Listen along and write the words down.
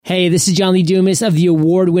Hey, this is John Lee Dumas of the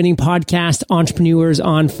award-winning podcast Entrepreneurs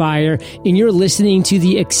on Fire, and you're listening to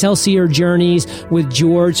the Excelsior Journeys with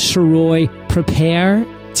George Soroy. Prepare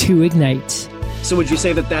to ignite. So would you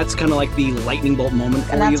say that that's kind of like the lightning bolt moment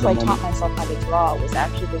for you? And that's why I taught myself how to draw, was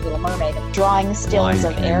actually The Little Mermaid, drawing stills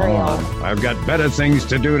of Ariel. I've got better things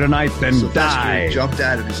to do tonight than die. Jumped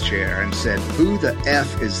out of his chair and said, "Who the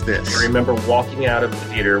F is this?" I remember walking out of the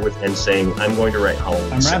theater and saying, "I'm going to write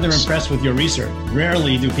Halloween." I'm rather impressed with your research.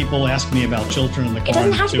 Rarely do people ask me about Children in the Corn. It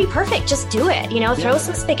doesn't have to be perfect. Just do it. Throw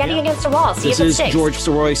some spaghetti against a wall. See if it sticks. This is George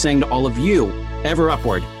Soroy saying to all of you, ever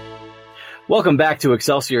upward. Welcome back to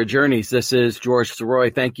Excelsior Journeys. This is George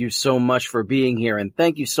Soroy. Thank you so much for being here, and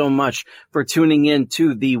thank you so much for tuning in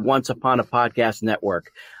to the Once Upon a Podcast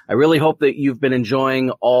Network. I really hope that you've been enjoying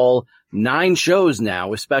all 9 shows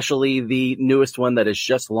now, especially the newest one that has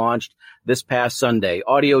just launched this past Sunday,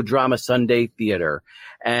 Audio Drama Sunday Theater.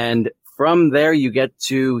 And from there, you get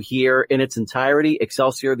to hear in its entirety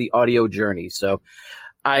Excelsior, the audio journey. So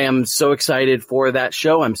I am so excited for that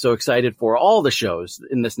show. I'm so excited for all the shows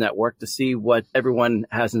in this network to see what everyone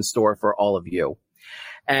has in store for all of you.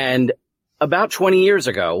 And about 20 years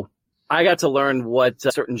ago, I got to learn what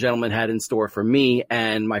a certain gentleman had in store for me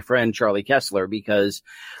and my friend Charlie Kessler, because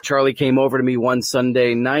Charlie came over to me one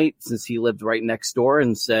Sunday night, since he lived right next door,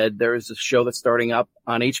 and said, there's a show that's starting up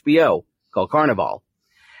on HBO called Carnivale.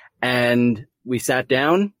 And we sat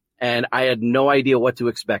down, and I had no idea what to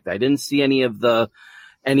expect. I didn't see any of the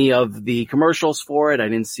commercials for it. I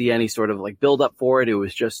didn't see any sort of like build up for it. It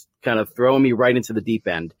was just kind of throwing me right into the deep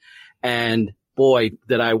end. And boy,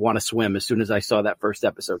 did I want to swim as soon as I saw that first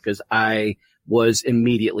episode, because I was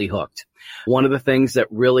immediately hooked. One of the things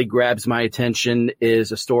that really grabs my attention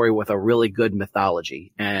is a story with a really good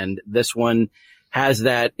mythology. And this one has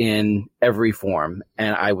that in every form.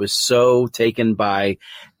 And I was so taken by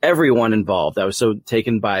everyone involved. I was so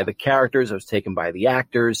taken by the characters. I was taken by the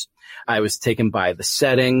actors. I was taken by the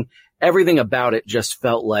setting. Everything about it just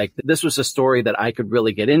felt like this was a story that I could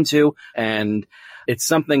really get into. And it's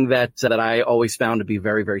something that I always found to be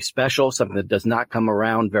very, very special, something that does not come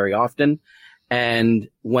around very often. And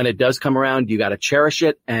when it does come around, you got to cherish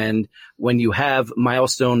it. And when you have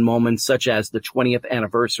milestone moments such as the 20th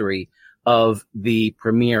anniversary of the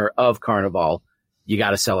premiere of Carnivale, you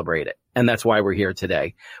got to celebrate it. And that's why we're here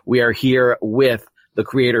today. We are here with the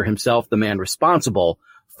creator himself, the man responsible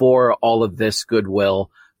for all of this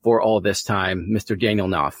goodwill, for all this time, Mr. Daniel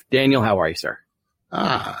Knauf. Daniel, how are you, sir?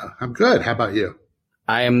 I'm good. How about you?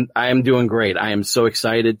 I am doing great. I am so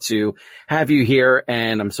excited to have you here,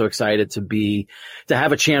 and I'm so excited to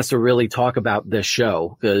have a chance to really talk about this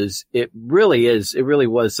show, because it really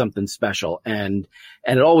was something special, and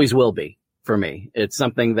it always will be for me. It's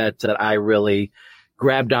something that I really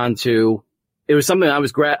grabbed onto. It was something I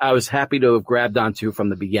was happy to have grabbed onto from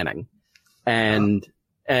the beginning. And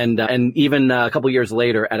even a couple years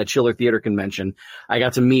later at a Chiller Theater convention, I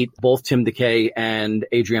got to meet both Tim DeKay and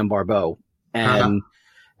Adrienne Barbeau. And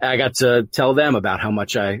I got to tell them about how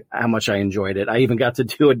much I enjoyed it. I even got to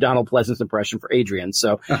do a Donald Pleasance impression for Adrienne.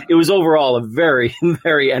 So it was overall a very,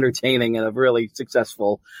 very entertaining and a really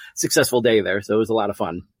successful day there. So it was a lot of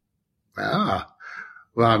fun. Well,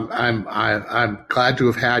 I'm glad to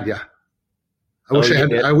have had you.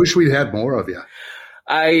 I wish we'd had more of you.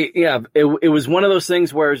 It was one of those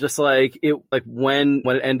things where it's just like when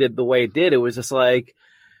it ended the way it did, it was just like,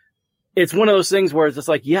 it's one of those things where it's just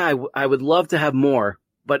like, I would love to have more,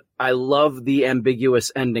 but I love the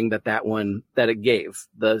ambiguous ending that it gave,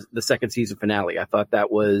 the second season finale. I thought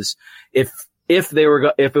that was, if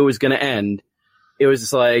it was going to end, it was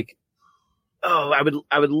just like, oh,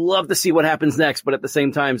 I would love to see what happens next. But at the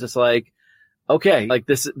same time, it's just like, okay, like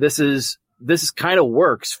this kind of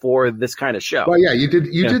works for this kind of show. Well, yeah, you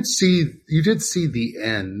did see the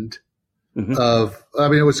end of,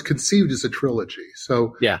 it was conceived as a trilogy.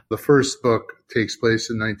 So the first book takes place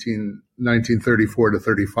in 1934 to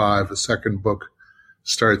 35. The second book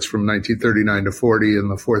starts from 1939 to 40, and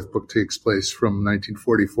the fourth book takes place from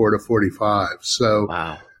 1944 to 45. So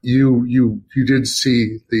wow. You did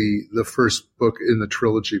see the first book in the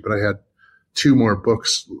trilogy, but I had 2 more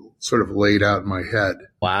books sort of laid out in my head.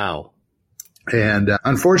 Wow. And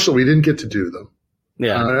unfortunately, we didn't get to do them.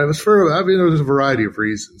 Yeah. It was there was a variety of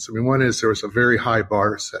reasons. One is there was a very high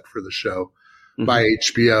bar set for the show by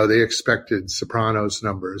HBO. They expected Sopranos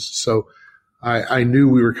numbers. So I knew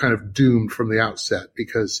we were kind of doomed from the outset,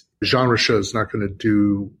 because a genre show is not going to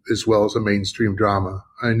do as well as a mainstream drama.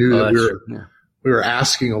 I knew that we were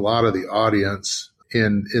asking a lot of the audience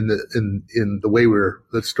in the way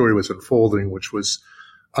the story was unfolding, which was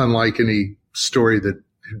unlike any story that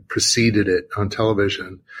preceded it on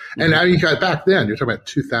television. And now you got back then, you're talking about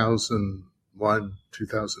 2001,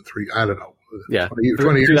 2003, I don't know. Yeah.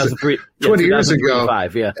 20 years ago.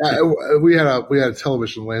 Yeah. We had a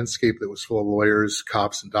television landscape that was full of lawyers,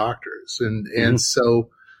 cops, and doctors. And so,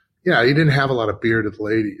 you didn't have a lot of bearded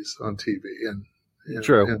ladies on TV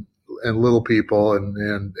and little people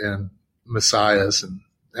and messiahs and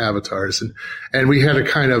avatars. And we had to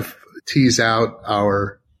kind of tease out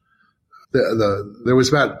there was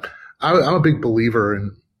about, I'm a big believer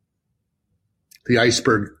in the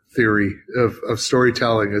iceberg theory of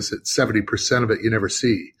storytelling, is that 70% of it you never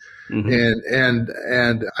see. And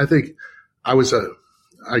I think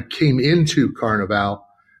I came into Carnivale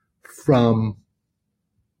from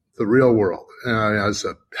the real world. I was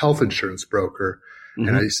a health insurance broker, and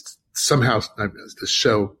the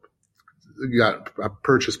show got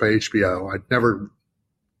purchased by HBO. I'd never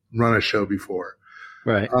run a show before.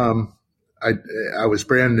 Right. I was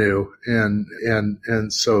brand new,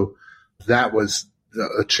 and so that was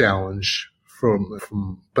a challenge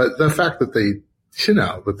but the fact that they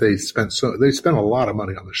spent a lot of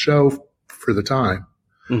money on the show for the time.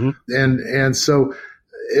 And so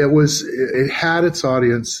it had its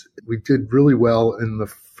audience. We did really well in the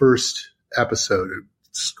first episode. It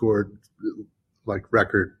scored like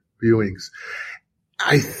record viewings.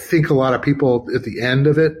 I think a lot of people at the end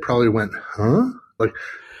of it probably went, huh? Like,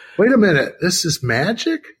 wait a minute, this is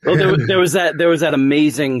magic? Well, there was that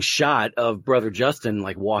amazing shot of Brother Justin,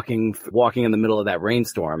 like walking in the middle of that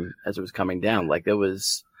rainstorm as it was coming down. Like there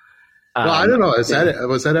was, well, I don't know.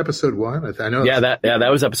 Was that episode 1? I know. Yeah,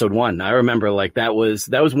 that was episode 1. I remember like that was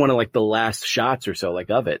one of like the last shots or so like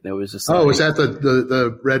of it. And it was just like, was that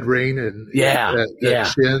the red rain and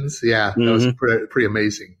Shins? Yeah, that was pretty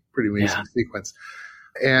amazing sequence.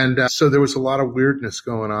 And so there was a lot of weirdness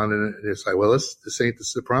going on, and it's like, well, this ain't The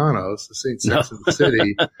Sopranos, this ain't Sex and the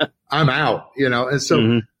City. I'm out, And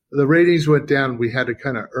so the ratings went down. We had to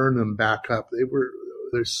kind of earn them back up. They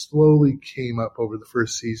slowly came up over the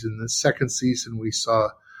first season. The second season, we saw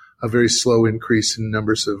a very slow increase in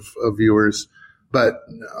numbers of viewers, but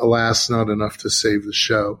alas, not enough to save the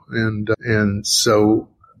show. And so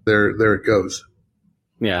there it goes.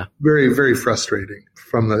 Yeah. Very, very frustrating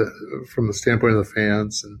from the standpoint of the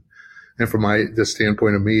fans and from the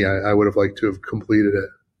standpoint of me. I would have liked to have completed it.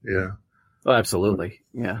 Yeah. Oh, absolutely.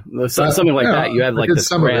 Yeah. Something like that. You have like this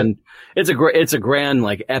grand, it's a grand,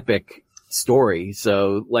 like epic story.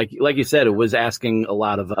 So like you said, it was asking a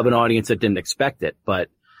lot of an audience that didn't expect it, but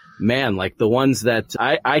man, like the ones that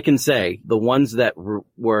I can say the ones that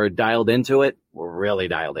were dialed into it were really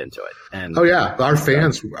dialed into it. And our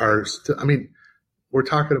fans are, we're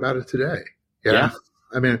talking about it today. Yeah.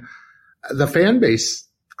 I mean, the fan base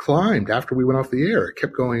climbed after we went off the air. It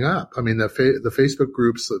kept going up. I mean, the Facebook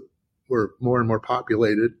groups that were more and more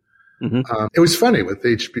populated. It was funny with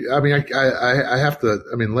HBO. I mean, I have to,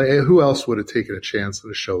 who else would have taken a chance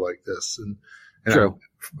on a show like this? And True.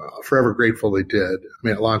 I'm forever grateful they did. I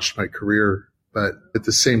mean, it launched my career, but at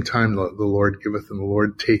the same time, the Lord giveth and the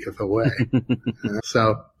Lord taketh away.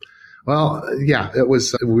 So, well, yeah, it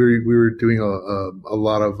was, we were doing a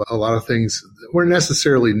lot of things that weren't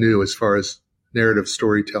necessarily new as far as narrative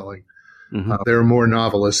storytelling. They were more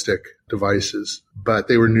novelistic devices, but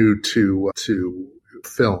they were new to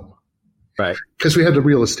film. Right. Because we had the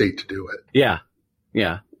real estate to do it. Yeah.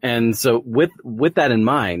 Yeah. And so with that in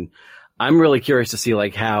mind, I'm really curious to see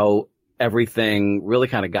like how everything really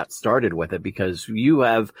kind of got started with it, because you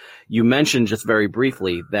mentioned just very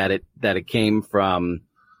briefly that it came from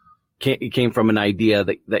an idea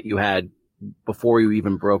that you had before you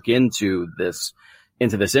even broke into this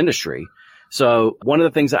industry. So one of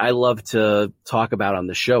the things that I love to talk about on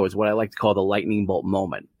the show is what I like to call the lightning bolt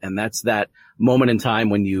moment. And that's that moment in time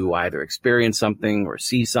when you either experience something or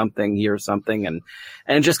see something, hear something, and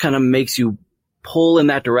it just kind of makes you pull in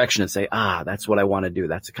that direction and say, that's what I want to do.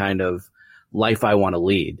 That's the kind of life I want to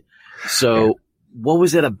lead. So what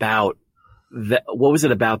was it about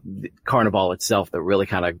Carnivale itself that really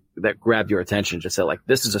that grabbed your attention? Just said like,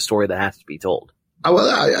 this is a story that has to be told.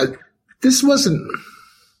 This wasn't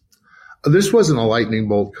a lightning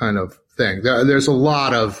bolt kind of thing. There's a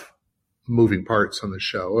lot of moving parts on the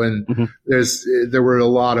show, and there were a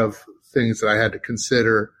lot of things that I had to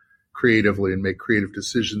consider creatively and make creative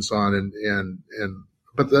decisions on.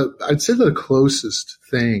 But I'd say the closest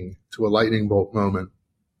thing to a lightning bolt moment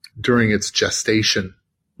during its gestation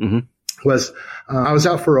was I was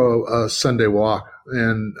out for a Sunday walk,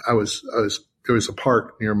 and there was a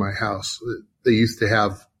park near my house. They used to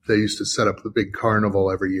set up the big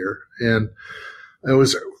carnival every year, and it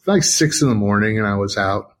was like 6 a.m, and I was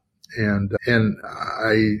out, and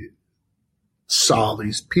I saw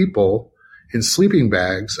these people in sleeping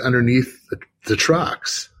bags underneath the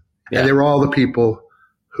trucks. Yeah. And they were all the people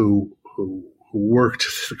who worked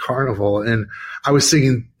at the carnival. And I was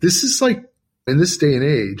thinking, this is like, in this day and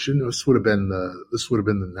age, and this would have been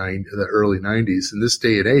the early 90s. In this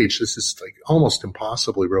day and age, this is like almost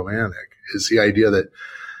impossibly romantic, is the idea that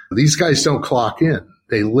these guys don't clock in.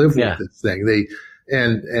 They live with this thing.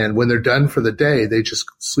 And when they're done for the day, they just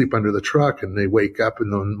sleep under the truck, and they wake up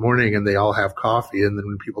in the morning and they all have coffee. And then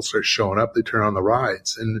when people start showing up, they turn on the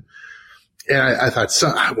rides. And I thought,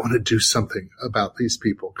 I want to do something about these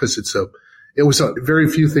people, because it was very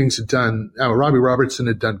few things had done. Robbie Robertson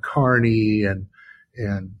had done Carney, and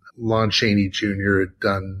Lon Chaney Jr. had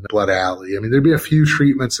done Blood Alley. I mean, there'd be a few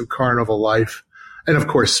treatments of Carnival life, and of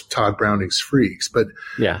course Todd Browning's Freaks. But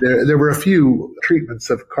there were a few treatments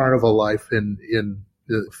of Carnival life in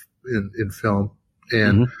film,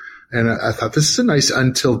 and I thought, this is a nice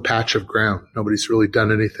untilled patch of ground. Nobody's really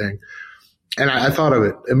done anything, and I thought of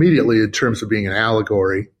it immediately in terms of being an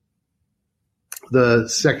allegory. The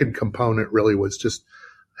second component really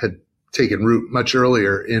had taken root much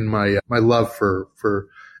earlier in my love for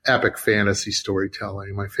epic fantasy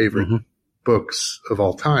storytelling. My favorite books of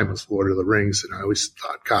all time was Lord of the Rings. And I always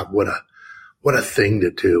thought, God, what a thing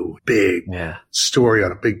to do. Big story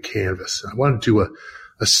on a big canvas. I want to do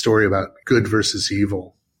a story about good versus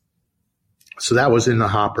evil. So that was in the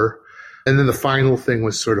hopper. And then the final thing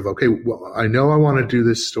was sort of, okay, well, I know I want to do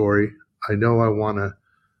this story. I know I want to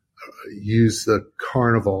use the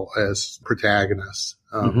carnival as protagonists.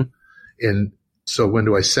 And so when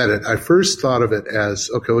do I set it? I first thought of it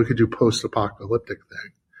as, okay, we could do post-apocalyptic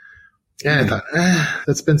thing. And I thought,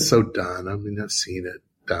 that's been so done. I mean, I've seen it,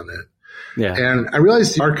 done it. Yeah. And I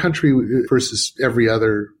realized our country versus every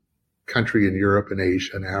other country in Europe and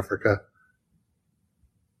Asia and Africa,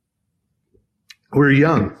 we're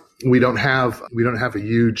young. We don't have a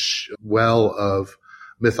huge well of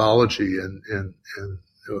mythology and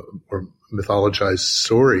or mythologized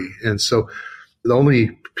story. And so the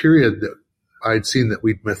only period that I'd seen that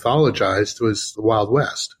we'd mythologized was the Wild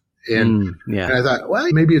West. And I thought, well,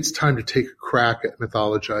 maybe it's time to take a crack at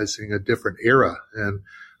mythologizing a different era. And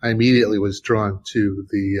I immediately was drawn to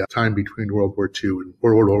the time between World War II and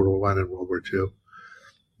World War I and World War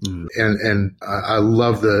II. And I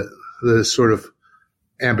love the sort of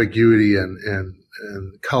ambiguity and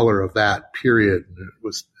color of that period. It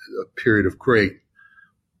was a period of great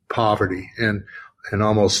poverty and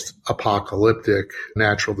almost apocalyptic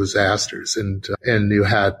natural disasters. And you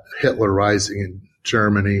had Hitler rising in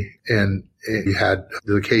Germany, and you had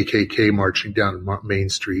the KKK marching down Main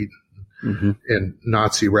Street, and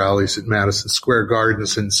Nazi rallies at Madison Square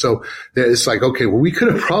Gardens. And so it's like, okay, well, we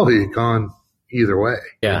could have probably gone either way.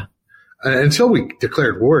 Yeah. Until we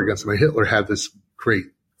declared war against them, Hitler had this great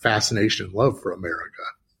fascination and love for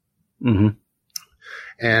America.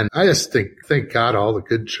 And I just thank God all the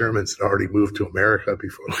good Germans had already moved to America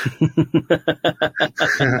before.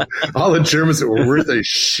 All the Germans that were worth a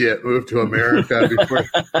shit moved to America before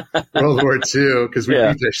World War II, because we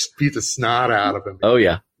beat the snot out of him. Oh,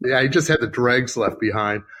 yeah. Yeah, he just had the dregs left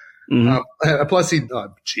behind. Plus,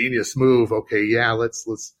 genius move. Okay, yeah, let's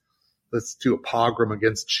do a pogrom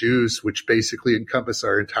against Jews, which basically encompass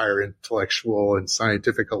our entire intellectual and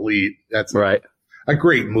scientific elite. That's right. A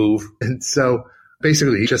great move. And so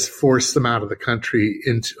basically he just forced them out of the country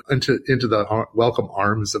into the welcome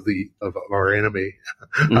arms of our enemy.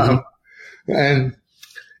 And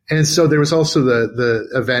so there was also the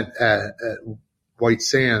event at White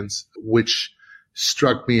Sands, which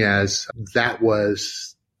struck me as that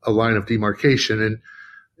was a line of demarcation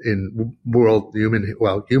in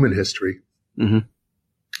human history.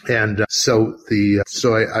 And so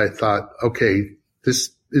I thought, okay,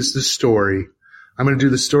 this is the story. I'm going to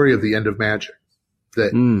do the story of the end of magic.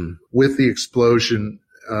 That with the explosion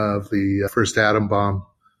of the first atom bomb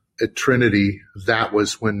at Trinity, that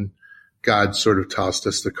was when God sort of tossed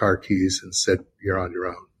us the car keys and said, you're on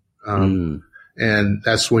your own. And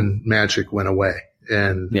that's when magic went away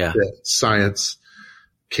and science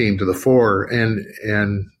came to the fore, and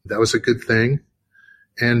that was a good thing.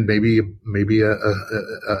 And maybe a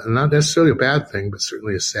not necessarily a bad thing, but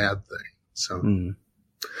certainly a sad thing.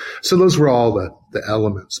 So those were all the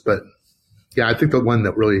elements, but yeah, I think the one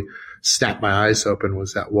that really snapped my eyes open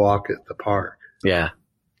was that walk at the park. Yeah.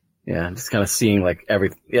 Yeah. Just kind of seeing like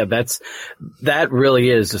everything. Yeah. That really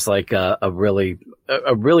is just like a really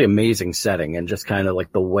amazing setting, and just kind of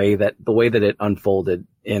like the way that it unfolded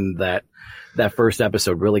in that first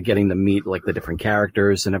episode, really getting to meet like the different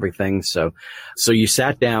characters and everything. So you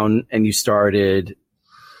sat down and you started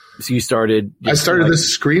So you started. I started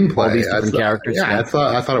this screenplay. All these different characters. Yeah, I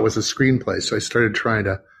thought it was a screenplay, so I started trying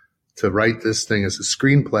to write this thing as a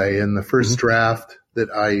screenplay. And the first draft that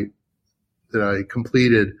I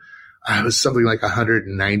completed, I was something like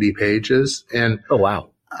 190 pages. And oh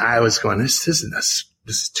wow, I was going, this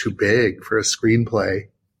is too big for a screenplay.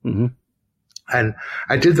 Mm-hmm. And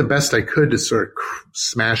I did the best I could to sort of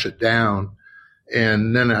smash it down.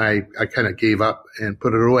 And then I kind of gave up and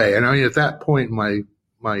put it away. And I mean, at that point in my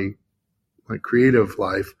creative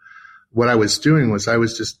life, what I was doing was I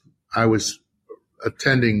was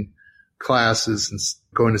attending classes and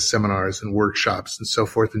going to seminars and workshops and so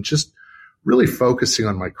forth, and just really focusing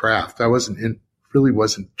on my craft. I really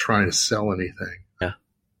wasn't trying to sell anything. Yeah.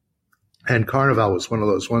 And Carnivale was one of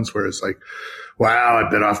those ones where it's like, wow, I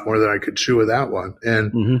bit off more than I could chew with that one.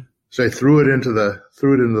 And so I threw it into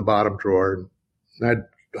the bottom drawer, and I'd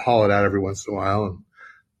haul it out every once in a while and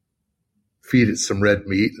feed it some red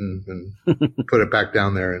meat and put it back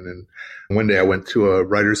down there. And then one day I went to a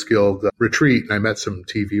Writers Guild retreat, and I met some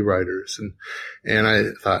TV writers, and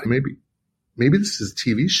I thought maybe this is a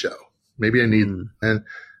TV show. Maybe I need, and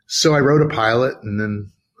so I wrote a pilot, and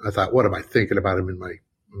then I thought, what am I thinking about? I'm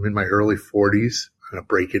in my early 40s. I'm going to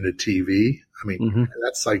break into TV. I mean,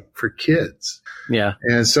 that's like for kids. Yeah.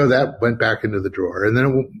 And so that went back into the drawer, and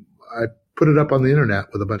then I put it up on the internet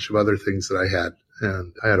with a bunch of other things that I had.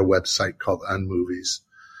 And I had a website called Unmovies,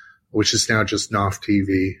 which is now just Knauf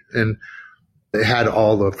TV. And it had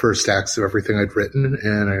all the first acts of everything I'd written.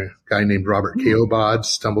 And a guy named Robert Keobod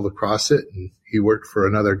stumbled across it. And he worked for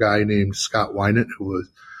another guy named Scott Wynant, who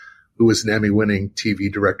was an Emmy-winning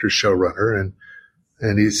TV director, showrunner.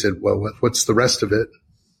 And he said, well, what's the rest of it?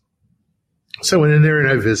 So I went in there and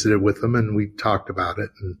I visited with them, and we talked about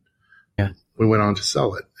it. And we went on to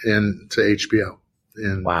sell it and to HBO.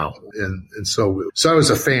 And wow. And so I was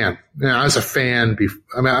a fan. I was a fan before.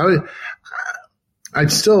 I mean, I'm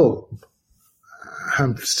still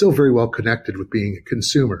very well connected with being a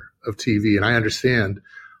consumer of TV, and I understand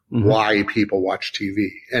why people watch TV.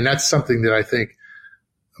 And that's something that I think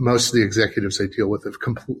most of the executives I deal with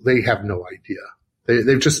they have no idea.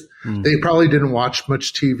 They probably didn't watch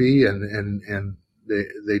much TV, and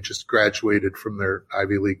they just graduated from their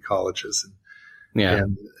Ivy League colleges.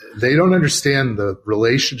 And they don't understand the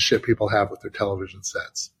relationship people have with their television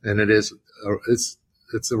sets. And it's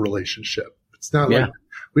a relationship. It's not like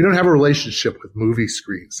we don't have a relationship with movie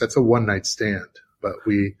screens. That's a one night stand, but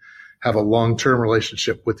we have a long-term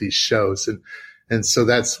relationship with these shows. And so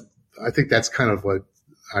I think that's kind of what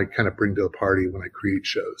I kind of bring to the party when I create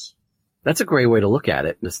shows. That's a great way to look at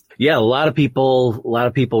it. A lot of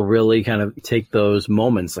people really kind of take those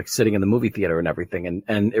moments, like sitting in the movie theater and everything.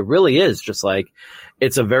 And it really is just like,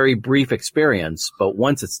 it's a very brief experience, but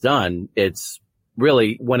once it's done, it's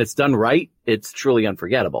really, when it's done right, it's truly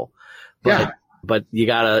unforgettable. But you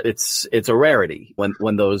gotta, it's a rarity when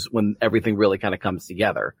everything really kind of comes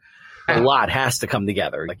together. A lot has to come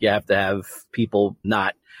together. Like you have to have people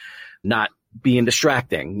not being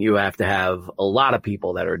distracting. You have to have a lot of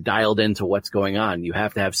people that are dialed into what's going on. You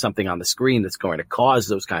have to have something on the screen that's going to cause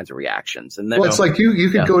those kinds of reactions. And then, it's like you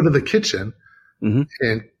could go to the kitchen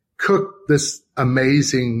and cook this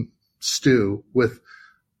amazing stew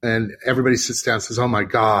and everybody sits down and says, oh my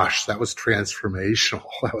gosh, that was transformational.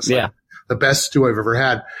 That was like the best stew I've ever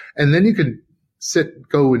had. And then you can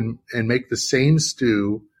go and make the same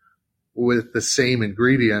stew with the same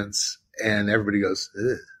ingredients, and everybody goes,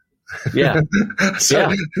 ugh. It's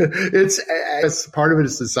part of it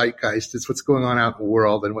is the zeitgeist. It's what's going on out in the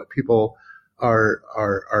world and what people are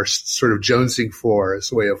sort of jonesing for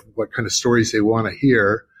as a way of what kind of stories they want to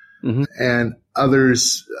hear. And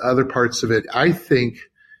other parts of it, I think,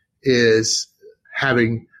 is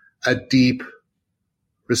having a deep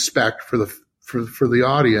respect for the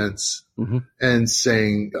audience and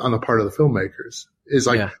saying on the part of the filmmakers is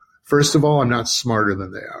like, first of all, I'm not smarter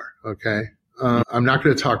than they are. Okay. I'm not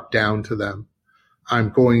going to talk down to them.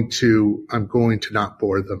 I'm going to not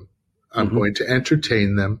bore them. I'm going to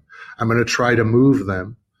entertain them. I'm going to try to move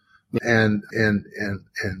them, and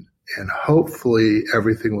hopefully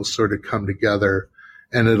everything will sort of come together,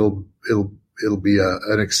 and it'll be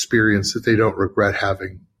an experience that they don't regret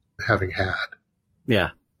having had.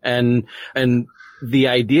 Yeah, and the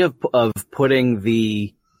idea of putting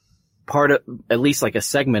the part of, at least like a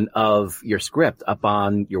segment of your script up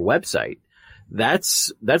on your website.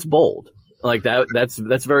 That's bold. Like that's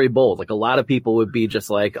very bold. Like a lot of people would be just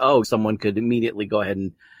like, oh, someone could immediately go ahead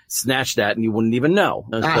and snatch that and you wouldn't even know.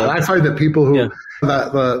 I find that people who,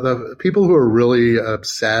 the people who are really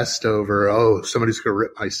obsessed over, oh, somebody's going to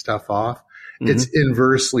rip my stuff off, it's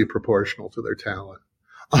inversely proportional to their talent.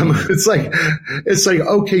 It's like,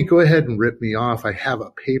 okay, go ahead and rip me off. I have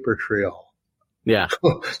a paper trail. Yeah.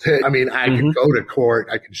 I mean, I can go to court.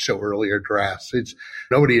 I can show earlier drafts.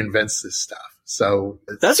 Nobody invents this stuff. So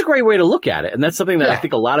that's a great way to look at it. And that's something that I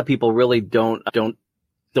think a lot of people really don't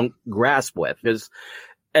grasp with, because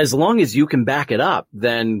as long as you can back it up,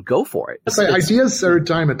 then go for it. Ideas are a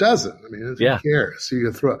dime a dozen. I mean, who cares? So you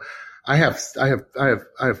can throw, I have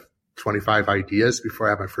 25 ideas before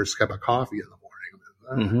I have my first cup of coffee in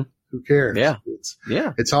the morning. Who cares?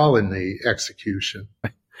 Yeah. It's all in the execution.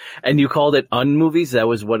 And you called it Unmovies? That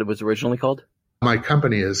was what it was originally called? My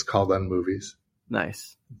company is called Unmovies.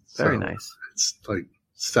 Nice. Very nice. It's like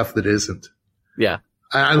stuff that isn't. Yeah.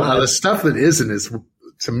 The stuff that isn't is,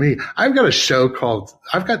 to me, I've got a show called,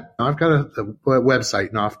 I've got a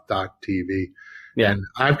website, Knauf.tv. Yeah. And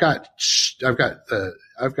I've got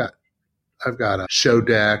show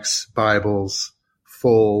decks, Bibles,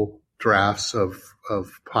 full drafts of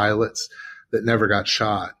pilots that never got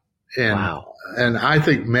shot. And, and I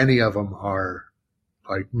think many of them are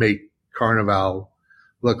like, make Carnivale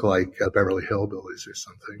look like Beverly Hillbillies or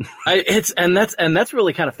something. And that's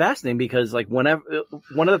really kind of fascinating, because like one of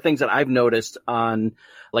the things that I've noticed on,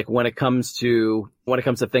 like, when it comes to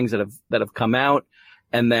things that have come out,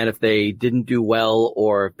 and then if they didn't do well,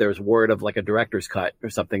 or if there's word of like a director's cut or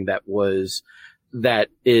something that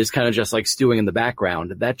is kind of just like stewing in the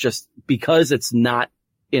background, that just, because it's not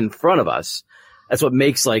in front of us, that's what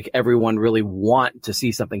makes like everyone really want to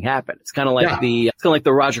see something happen. It's kind of like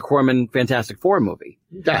the Roger Corman Fantastic Four movie.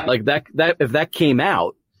 Yeah. Like that if that came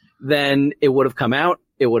out, then it would have come out.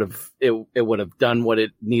 It would have done what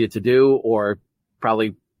it needed to do, or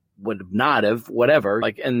probably would have not have, whatever.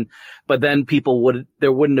 Like, but then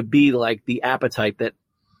there wouldn't have be like the appetite that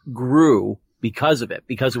grew because of it,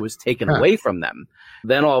 because it was taken away from them.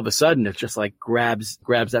 Then all of a sudden it just like grabs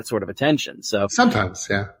that sort of attention. So sometimes,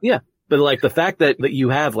 yeah. But like the fact that you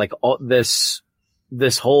have like all this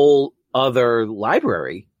whole other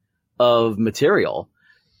library of material,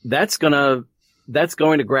 that's going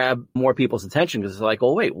to grab more people's attention, because it's like,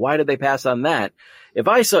 oh wait, why did they pass on that? If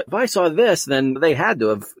I saw this, then they had to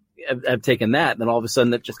have taken that. And then all of a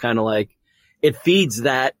sudden it just kind of like, it feeds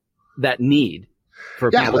that need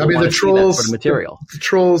for people to want to see that sort of material. The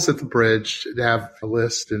trolls at the bridge have a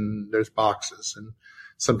list, and there's boxes, and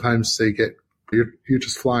sometimes you're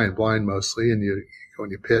just flying blind mostly, and you go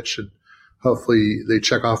and you pitch, and hopefully they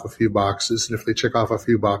check off a few boxes. And if they check off a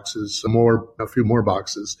few more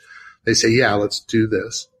boxes, they say, yeah, let's do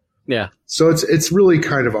this. Yeah. So it's really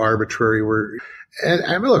kind of arbitrary. And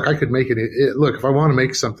I mean, look, I could make it. Look, if I want to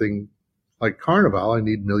make something like Carnivale, I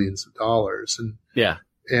need millions of dollars.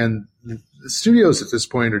 And the studios at this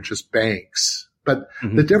point are just banks. But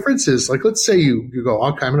the difference is, like, let's say you go,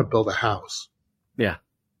 okay, I'm going to build a house. Yeah.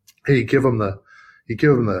 And you give them the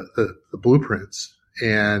blueprints,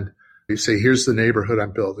 and you say, here's the neighborhood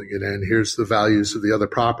I'm building it in. Here's the values of the other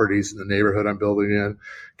properties in the neighborhood I'm building in.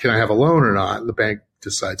 Can I have a loan or not? And the bank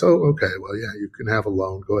decides, oh, okay, well, yeah, you can have a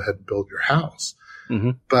loan. Go ahead and build your house.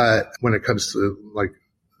 But when it comes to like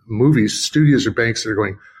movies, studios or banks that are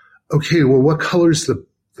going, okay, well, what color's the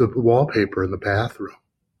wallpaper in the bathroom?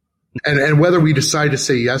 And whether we decide to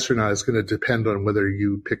say yes or not is going to depend on whether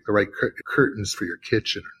you pick the right curtains for your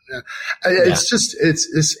kitchen. It's just, it's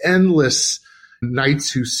this endless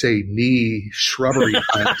knights who say knee shrubbery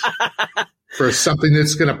hunt for something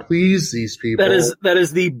that's going to please these people. That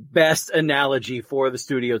is the best analogy for the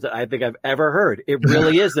studios that I think I've ever heard. It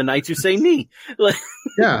really is the knights who say knee.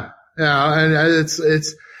 Yeah. And it's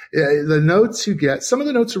the notes you get, some of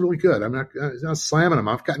the notes are really good. I'm not slamming them.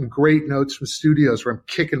 I've gotten great notes from studios where I'm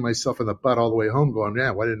kicking myself in the butt all the way home going,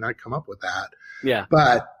 yeah, why didn't I come up with that? Yeah.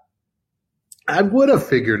 But I would have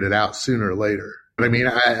figured it out sooner or later. But I mean,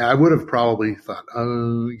 I would have probably thought,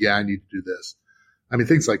 oh yeah, I need to do this. I mean,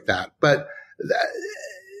 things like that. But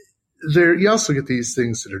you also get these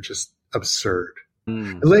things that are just absurd.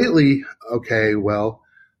 Lately, okay, well,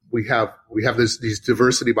 we have these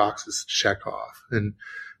diversity boxes to check off.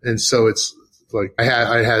 And so it's like I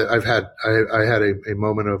had a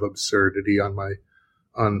moment of absurdity on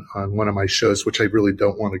one of my shows, which I really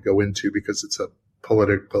don't want to go into because it's a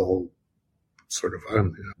political sort of,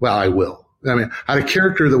 well, I will. I mean, I had a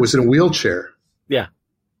character that was in a wheelchair. Yeah.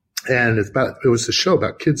 And it was a show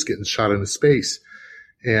about kids getting shot into space.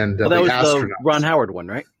 And that was the Ron Howard one,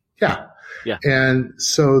 right? Yeah. Yeah. And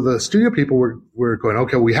so the studio people were going,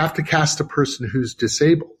 okay, we have to cast a person who's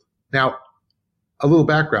disabled. Now, a little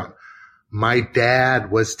background. My dad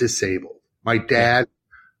was disabled. My dad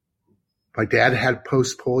had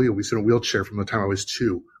post-polio. He was in a wheelchair from the time I was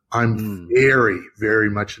 2. I'm very, very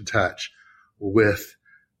much in touch with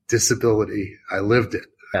disability. I lived it.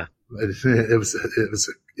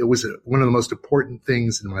 It was one of the most important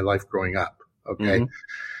things in my life growing up. Okay. Mm-hmm.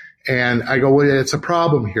 And I go, well, it's a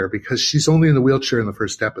problem here because she's only in the wheelchair in the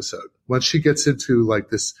first episode. Once she gets into like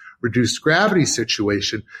this reduced gravity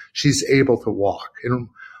situation, she's able to walk. And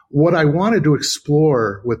what I wanted to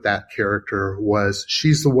explore with that character was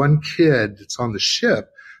she's the one kid that's on the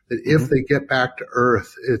ship that if they get back to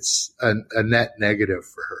Earth, it's a net negative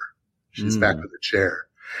for her. She's back with a chair.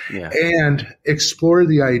 Yeah. And explore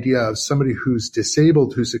the idea of somebody who's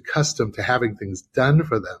disabled, who's accustomed to having things done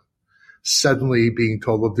for them, suddenly being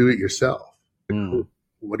told, well, do it yourself.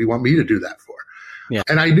 What do you want me to do that for? Yeah.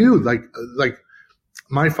 And I knew like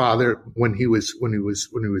my father, when he was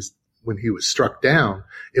struck down,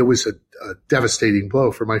 it was a devastating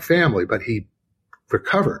blow for my family, but he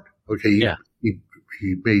recovered. Okay.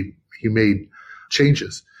 He made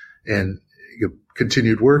changes and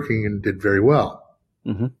continued working and did very well.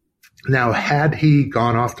 Mm-hmm. Now, had he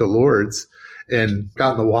gone off to Lourdes and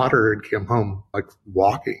got in the water and came home like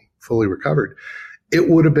walking, fully recovered, it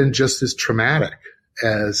would have been just as traumatic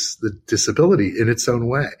as the disability in its own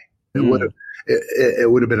way. It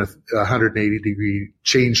would have been a 180-degree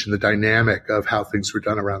change in the dynamic of how things were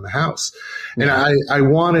done around the house. And I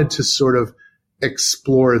wanted to sort of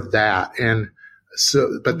explore that. And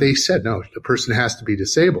so, but they said, no, the person has to be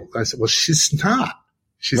disabled. I said, well, she's not.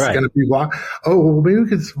 She's going to be walking. Oh, well, maybe we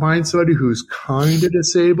can find somebody who's kind of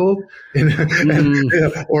disabled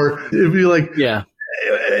or it'd be like,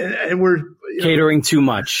 and we're catering too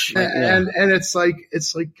much. And it's like,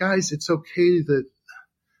 guys, it's okay that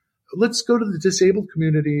let's go to the disabled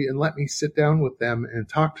community and let me sit down with them and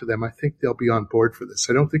talk to them. I think they'll be on board for this.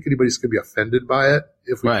 I don't think anybody's going to be offended by it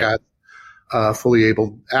if we got a fully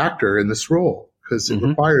able actor in this role because it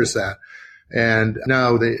requires that. And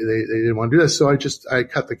no, they didn't want to do this. So I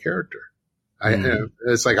cut the character.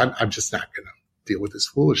 It's like, I'm just not going to deal with this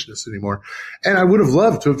foolishness anymore. And I would have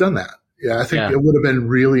loved to have done that. Yeah. I think it would have been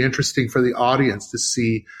really interesting for the audience to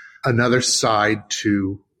see another side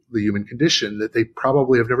to the human condition that they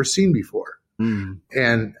probably have never seen before.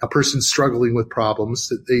 And a person struggling with problems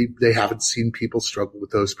that they haven't seen people struggle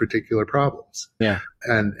with those particular problems. Yeah.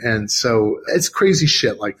 And so it's crazy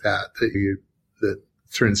shit like that that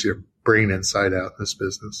turns your brain inside out in this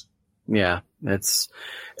business. Yeah. It's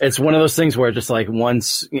one of those things where just like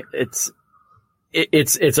once it's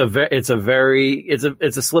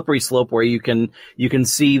a slippery slope where you can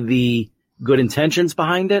see the good intentions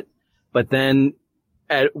behind it, but then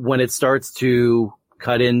when it starts to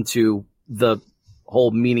cut into the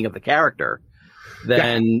whole meaning of the character,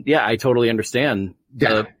 then I totally understand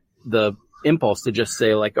the impulse to just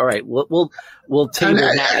say like, all right, we'll table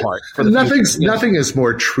that part. For nothing is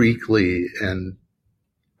more treacly and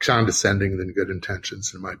condescending than good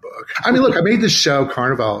intentions in my book. I mean, look, I made this show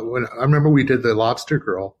Carnivale when I remember we did the Lobster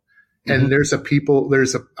Girl, and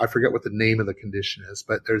I forget what the name of the condition is,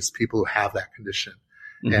 but there's people who have that condition.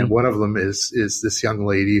 And one of them is this young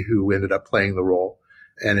lady who ended up playing the role,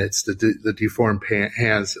 and it's the deformed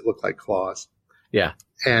hands that look like claws. Yeah.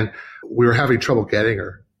 And we were having trouble getting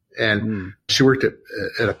her. And she worked at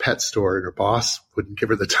a pet store, and her boss wouldn't give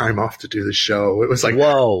her the time off to do the show. It was like,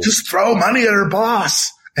 whoa, just throw money at her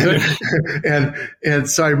boss. And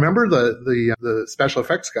so I remember the special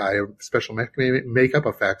effects guy, special makeup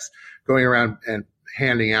effects, going around and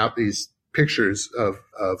handing out these pictures of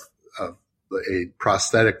a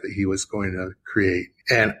prosthetic that he was going to create.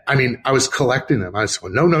 And I mean, I was collecting them. I was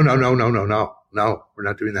going, no, we're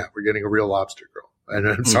not doing that. We're getting a real lobster girl. And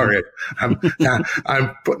I'm sorry, I'm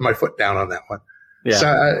putting my foot down on that one. Yeah. So,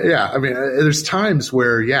 I mean, there's times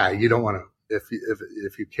where, you don't want to, if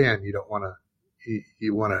you can, you don't want to,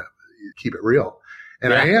 you want to keep it real.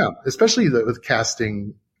 And I am, especially with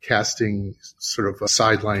casting sort of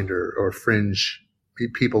sidelined or fringe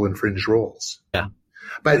people in fringe roles. Yeah.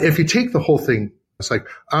 But if you take the whole thing, it's like,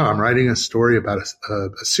 I'm writing a story about a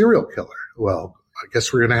serial killer. Well, I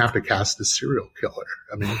guess we're going to have to cast a serial killer.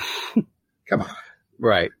 I mean, come on.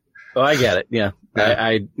 Right. Oh, I get it. Yeah.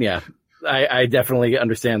 I definitely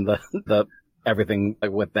understand the everything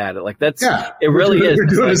like with that. Like that's, it really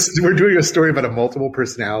is. We're doing a story about a multiple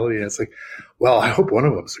personality, and it's like, well, I hope one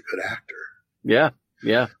of them's a good actor. Yeah.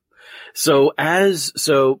 Yeah. So it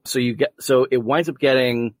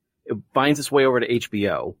finds its way over to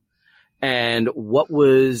HBO. And what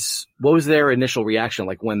was their initial reaction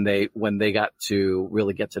like when they got to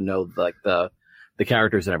really get to know like the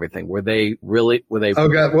characters and everything? Were they? Oh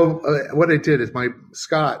God. Well, what I did is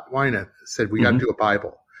Scott Wynant said, we got to do a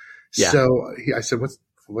Bible. Yeah. So I said,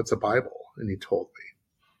 what's a Bible? And he told me.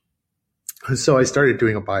 And so I started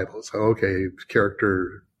doing a Bible. So, okay,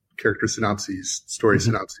 character character synopses, story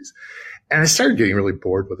synopses. And I started getting really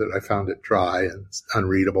bored with it. I found it dry and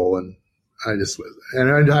unreadable. And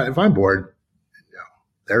if I'm bored,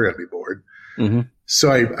 they're going to be bored. Mm-hmm.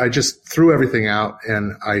 So I just threw everything out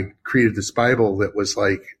and I created this Bible that was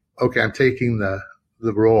like, okay, I'm taking the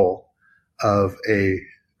role of a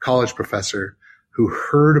college professor who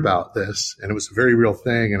heard about this, and it was a very real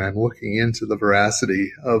thing. And I'm looking into the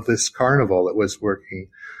veracity of this carnival that was working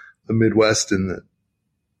the Midwest during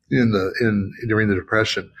the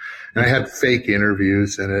Depression. And I had fake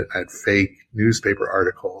interviews in it. I had fake newspaper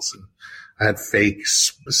articles, and I had fake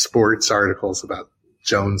sports articles about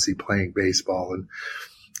Jonesy playing baseball. And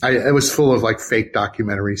it was full of like fake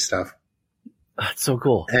documentary stuff. That's so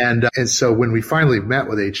cool. And so when we finally met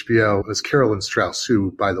with HBO, it was Carolyn Strauss,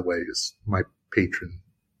 who, by the way, is my patron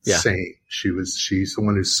saint. She's the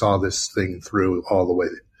one who saw this thing through all the way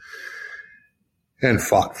and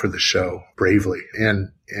fought for the show bravely.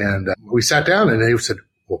 And we sat down and they said,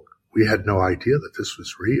 well, we had no idea that this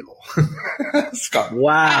was real. Scott,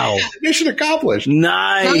 wow. Mission accomplished.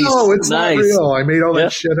 Nice. No, it's nice. Not real. I made all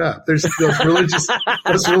that shit up. There's those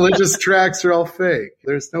religious tracks are all fake.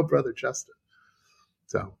 There's no Brother Justin.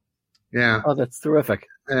 So, yeah. Oh, that's terrific.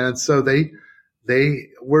 And so they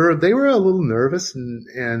were a little nervous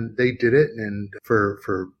and they did it. And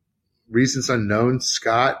for reasons unknown,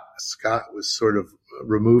 Scott was sort of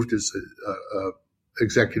removed as a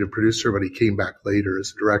executive producer, but he came back later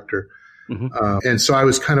as a director. Mm-hmm. And so I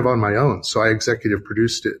was kind of on my own. So I executive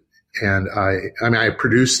produced it, and I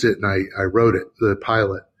produced it and I wrote it, the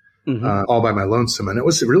pilot, all by my lonesome. And it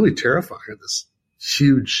was really terrifying. This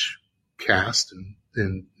huge cast and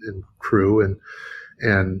crew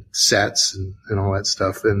and sets and all that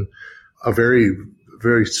stuff, and a very,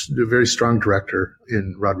 very, very strong director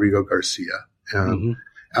in Rodrigo Garcia.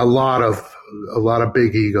 A lot of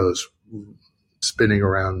big egos spinning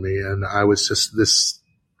around me, and I was just this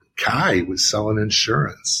guy who was selling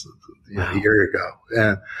insurance a year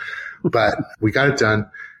ago. But we got it done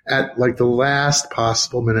at like the last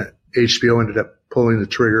possible minute. HBO ended up pulling the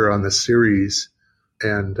trigger on the series.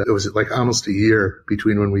 And it was like almost a year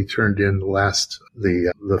between when we turned in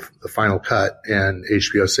the final cut and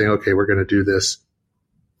HBO saying, okay, we're going to do this.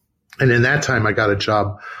 And in that time, I got a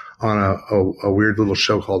job on a weird little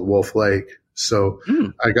show called Wolf Lake. So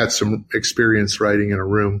I got some experience writing in a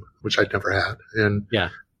room, which I'd never had. And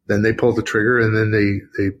then they pulled the trigger, and then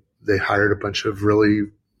they hired a bunch of really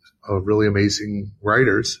amazing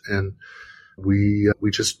writers, and we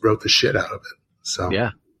just wrote the shit out of it. So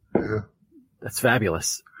yeah. That's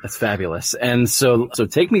fabulous. That's fabulous. And so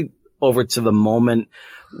take me over to the moment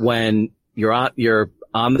when you're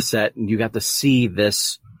on the set and you got to see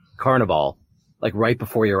this Carnivale, like right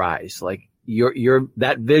before your eyes, like you're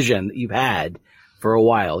that vision that you've had for a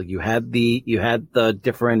while. You had the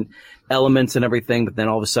different elements and everything, but then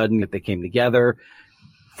all of a sudden they came together,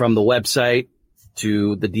 from the website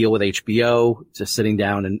to the deal with HBO to sitting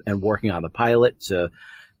down and working on the pilot to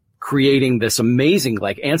creating this amazing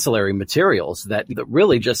like ancillary materials that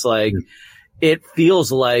really just like, it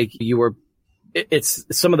feels like it's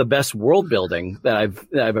some of the best world building that I've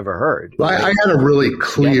ever heard. Well, I had a really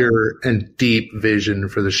clear and deep vision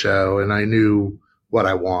for the show, and I knew what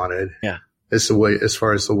I wanted. Yeah. As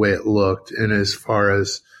far as the way it looked, and as far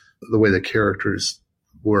as the way the characters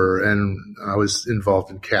were, and I was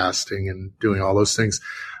involved in casting and doing all those things.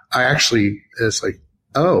 It's like,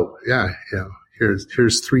 oh yeah,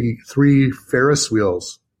 here's three Ferris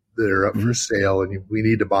wheels that are up for sale, and we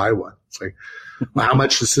need to buy one. It's like, well, how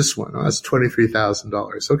much is this one? Oh, that's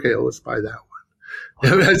 $23,000. Okay, well, let's buy that one.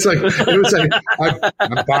 It was like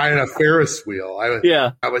I'm buying a Ferris wheel.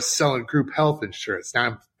 I was selling group health insurance. Now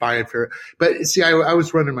I'm buying but see, I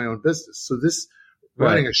was running my own business. So this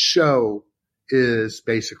running a show is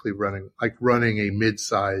basically running a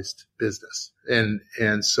mid-sized business. And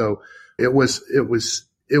so it was a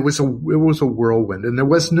whirlwind, and there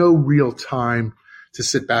was no real time to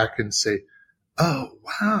sit back and say, oh,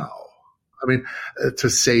 wow. I mean, to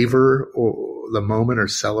savor the moment or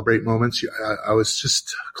celebrate moments. I was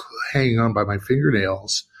just hanging on by my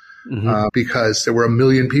fingernails, because there were a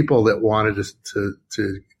million people that wanted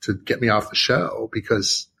to get me off the show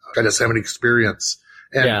because I just haven't experience.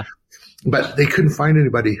 But they couldn't find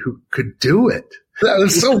anybody who could do it. That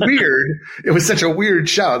was so weird. It was such a weird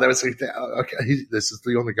show. That was like, okay, this is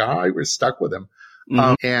the only guy. We're stuck with him.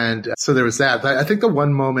 And so there was that. I think the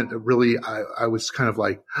one moment that really I was kind of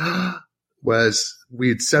like, was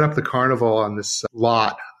we'd set up the Carnivale on this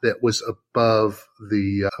lot that was above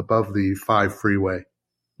the 5 freeway.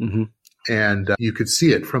 And you could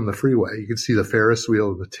see it from the freeway. You could see the Ferris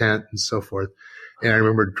wheel and the tent and so forth. And I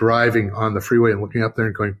remember driving on the freeway and looking up there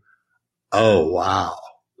and going, oh, wow.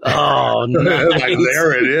 Oh, nice. Like,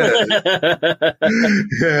 there it is.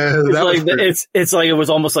 Yeah, it's like it was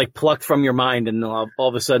almost like plucked from your mind, and all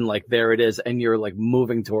of a sudden, like, there it is, and you're like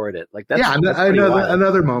moving toward it. Like, that's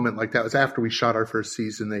another moment like that was after we shot our first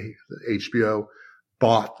season. The HBO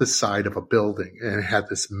bought the side of a building and it had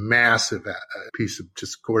this massive piece of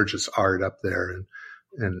just gorgeous art up there,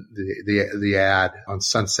 and the ad on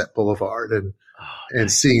Sunset Boulevard,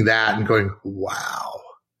 and seeing that and going, wow,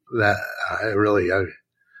 that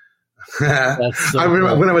That's so I remember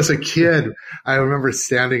cool. when I was a kid, I remember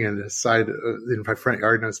standing in the side in my front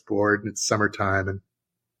yard and I was bored, and it's summertime, and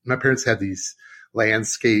my parents had these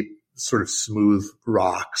landscape sort of smooth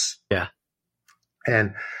rocks. Yeah.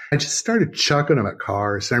 And I just started chucking them at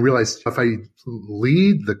cars, and I realized if I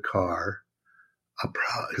lead the car,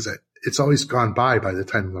 because it's always gone by the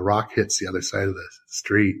time the rock hits the other side of the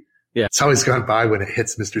street. Yeah. It's always gone by when it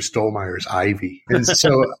hits Mr. Stolmeyer's ivy. And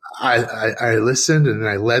so I listened, and then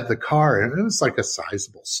I led the car, and it was like a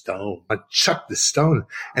sizable stone. I chucked the stone,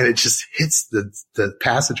 and it just hits the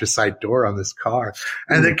passenger side door on this car.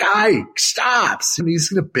 And the guy stops, and he's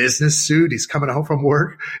in a business suit. He's coming home from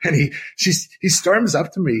work, and he storms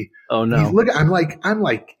up to me. Oh no. I'm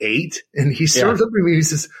like 8, and he storms up to me, and he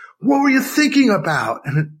says, "What were you thinking about?"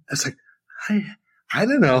 And I was like, I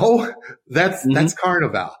don't know. That's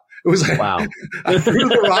Carnivale. It was like, wow. I threw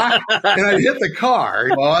the rock and I hit the car.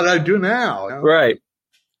 What do I do now? You know? Right.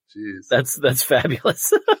 Jeez. That's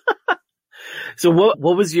fabulous. So what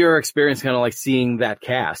was your experience kind of like seeing that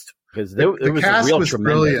cast? Because the was cast a real was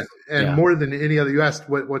tremendous. Brilliant. And more than any other, you asked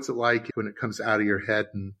what's it like when it comes out of your head.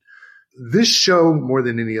 And this show, more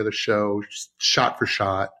than any other show, shot for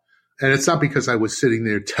shot. And it's not because I was sitting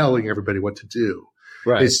there telling everybody what to do.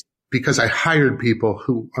 Right. It's because I hired people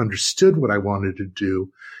who understood what I wanted to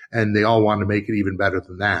do, and they all wanted to make it even better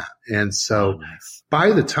than that. And so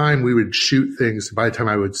by the time we would shoot things, by the time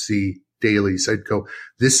I would see dailies, I'd go,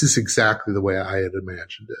 this is exactly the way I had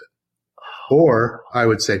imagined it. Or I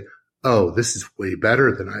would say, oh, this is way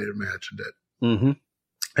better than I had imagined it. Mm-hmm.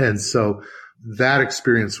 And so that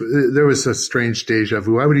experience, there was a strange deja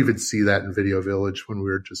vu. I would even see that in Video Village when we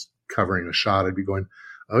were just covering a shot. I'd be going,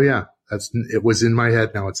 oh yeah, it was in my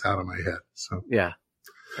head. Now it's out of my head. So yeah.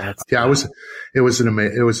 I mean,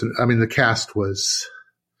 the cast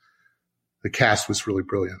was really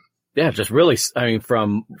brilliant. Yeah. Just really, I mean,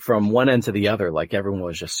 from one end to the other, like everyone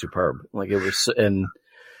was just superb. Like it was, and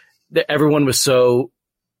everyone was so,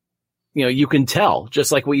 you can tell,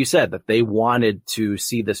 just like what you said, that they wanted to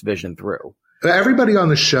see this vision through. Everybody on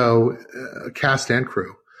the show, cast and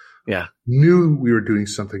crew, knew we were doing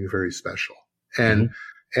something very special, and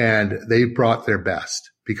they brought their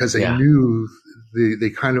best because they knew they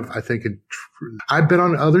kind of, I think, I've been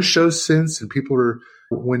on other shows since, and people are,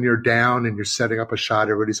 when you're down and you're setting up a shot,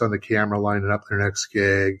 everybody's on the camera lining up their next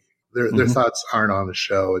gig. Their thoughts aren't on the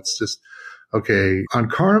show. It's just, okay. On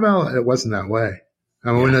Carnivale, it wasn't that way.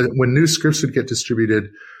 I mean, when new scripts would get distributed,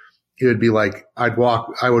 it would be like, I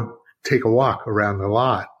would take a walk around the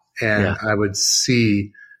lot, and I would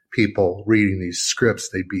see people reading these scripts.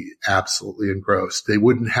 They'd be absolutely engrossed. They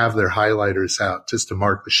wouldn't have their highlighters out just to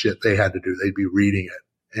mark the shit they had to do. They'd be reading it.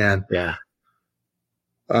 And,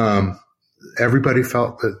 everybody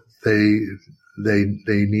felt that they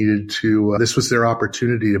needed to, this was their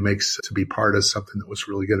opportunity to be part of something that was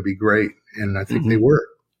really going to be great. And I think they were.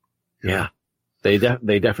 Yeah. They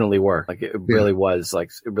definitely were. Like it really was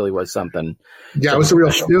something. Yeah. It was a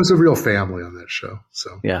real family on that show.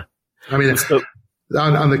 So, yeah. I mean,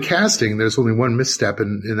 on the casting, there's only one misstep,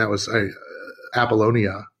 and that was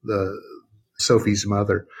Apollonia, Sophie's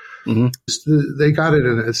mother. Mm-hmm. They got it,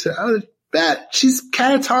 and it said, "Oh, bet she's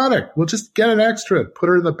catatonic. We'll just get an extra, put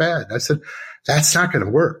her in the bed." I said, "That's not going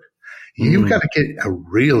to work. You've got to get a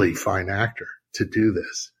really fine actor to do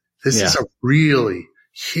this. This is a really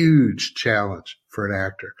huge challenge for an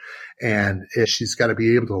actor, and she's got to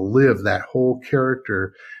be able to live that whole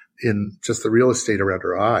character in just the real estate around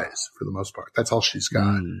her eyes for the most part. That's all she's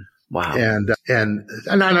got." Wow. And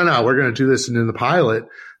no, we're going to do this. And in the pilot,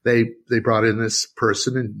 they brought in this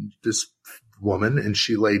person and this woman, and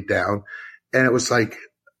she laid down, and it was like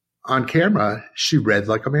on camera, she read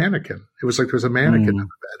like a mannequin. It was like there was a mannequin in the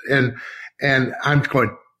bed. And I'm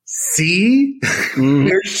going, see,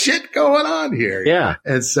 there's shit going on here. Yeah.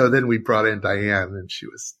 And so then we brought in Diane, and she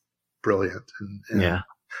was brilliant. And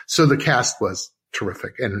so the cast was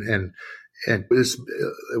terrific. And it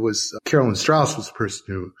was Carolyn Strauss was the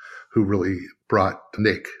person who really brought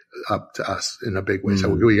Nick up to us in a big way. So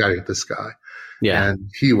we got to get this guy. Yeah. And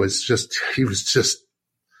he was just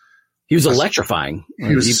He was electrifying.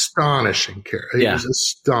 He was astonishing. He was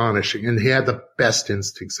astonishing. And he had the best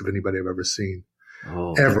instincts of anybody I've ever seen.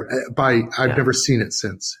 I've never seen it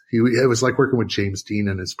since. It was like working with James Dean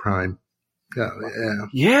in his prime.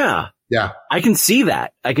 Yeah. I can see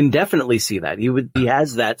that. I can definitely see that. He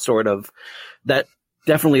has that sort of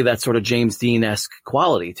James Dean-esque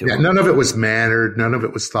quality to him. None of it was mannered. None of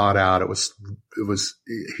it was thought out.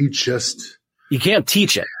 You can't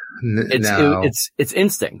teach it. It's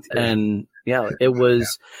instinct. And it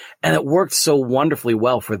was, and it worked so wonderfully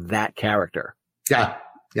well for that character. Yeah.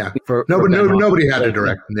 Nobody had to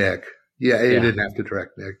direct Nick. He didn't have to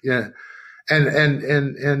direct Nick. Yeah.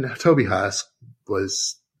 And Toby Huss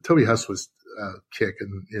was a kick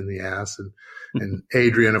in the ass. And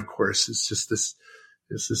Adrian, of course, is just this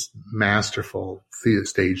masterful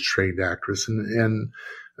stage trained actress. And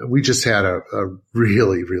we just had a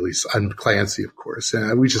really, really, and Clancy, of course.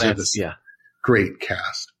 We just had this great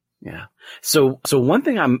cast. Yeah. So one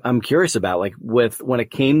thing I'm curious about, like when it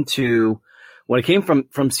came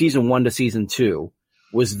from season 1 to season 2,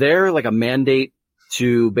 was there like a mandate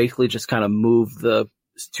to basically just kind of move the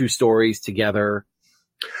two stories together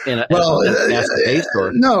in a faster pace?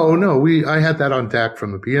 No. I had that on deck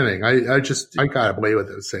from the beginning. I got away with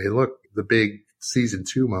it. Say, look, the big season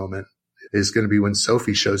 2 moment is going to be when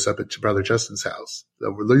Sophie shows up at Brother Justin's house.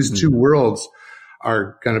 These two worlds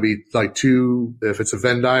are going to be like if it's a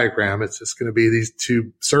Venn diagram, it's just going to be these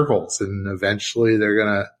two circles, and eventually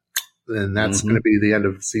and that's going to be the end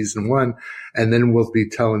of season 1. And then we'll be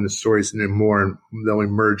telling the stories and they'll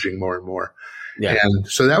emerging more and more. Yeah. And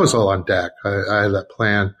so that was all on deck. I had that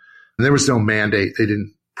plan, and there was no mandate. They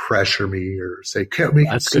didn't pressure me or say, can't make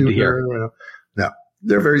it sooner. Good to hear. No,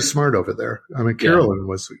 they're very smart over there. I mean, Carolyn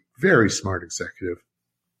was a very smart executive,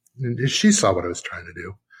 and she saw what I was trying to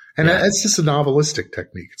do. And it's just a novelistic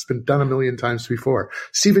technique. It's been done a million times before.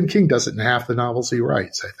 Stephen King does it in half the novels he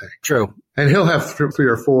writes, I think. True. And he'll have three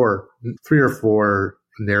or four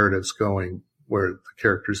narratives going where the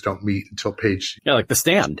characters don't meet until page like The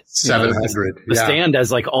Stand 700. The Stand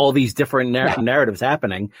has like all these different narratives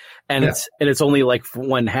happening, and it's only like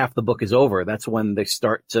when half the book is over, that's when they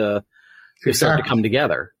start to come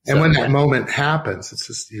together. And when that moment happens, it's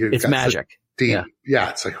just it's magic. Deep. Yeah,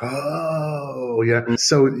 it's like, oh, yeah.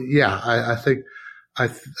 So, I think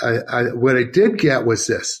what I did get was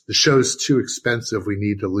this. The show's too expensive. We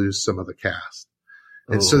need to lose some of the cast.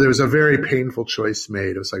 And so there was a very painful choice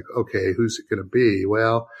made. It was like, okay, who's it going to be?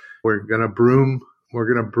 Well, we're going to broom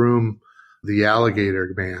the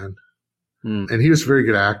alligator man. And he was a very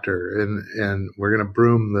good actor. And we're going to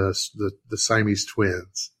broom the Siamese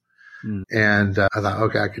twins. And I thought,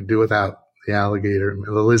 okay, I could do without the alligator,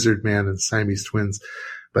 the lizard man, and Siamese twins.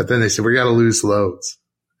 But then they said, we got to lose Loads.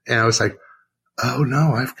 And I was like, oh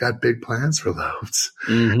no, I've got big plans for Loads.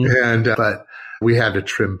 And, but we had to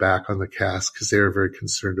trim back on the cast because they were very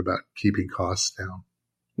concerned about keeping costs down.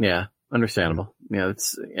 Yeah. Understandable.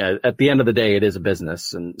 It's at the end of the day, it is a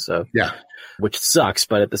business. And so, which sucks,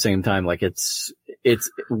 but at the same time, like it's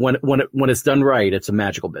when it's done right, it's a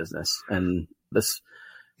magical business. And this,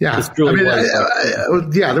 really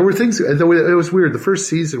there were things. It was weird. The first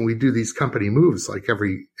season, we do these company moves like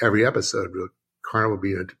every episode. Carnival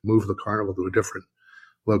move the carnival to a different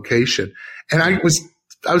location, and I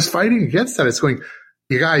was fighting against that. It's going,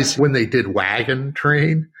 you guys, when they did Wagon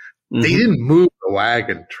Train, they didn't move the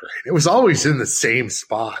wagon train. It was always in the same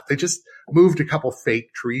spot. They just moved a couple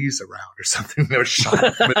fake trees around or something. They were shot or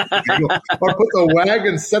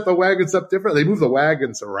set the wagons up different. They moved the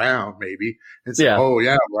wagons around maybe and say, oh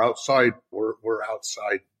yeah, we're outside. We're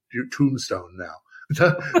outside Tombstone now.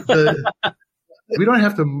 We don't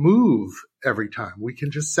have to move every time. We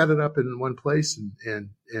can just set it up in one place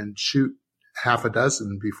and shoot half a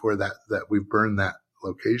dozen before that we've burned that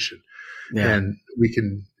location. And we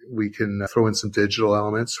can throw in some digital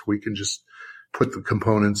elements. We can just put the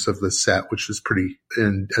components of the set, which was pretty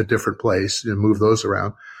in a different place, and move those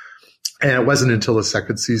around. And it wasn't until the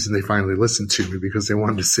second season they finally listened to me because they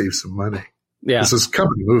wanted to save some money. Yeah. Because those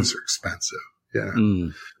company moves are expensive.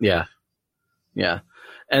 Yeah.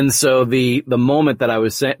 And so the moment that I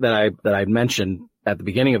was saying that I mentioned at the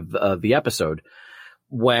beginning of the episode,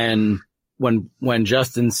 when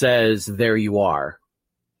Justin says, "There you are,"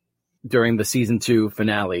 during the season 2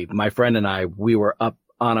 finale, my friend and I, we were up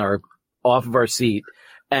off of our seat,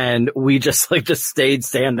 and we just stayed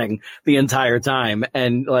standing the entire time.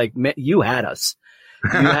 And like, you had us.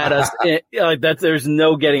 Like that. There's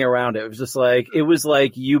no getting around it. It was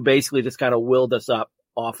like you basically just kind of willed us up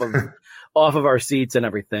off of our seats and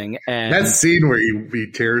everything. And that scene where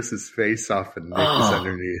he tears his face off and Nick is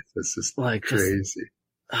underneath. It's just like crazy.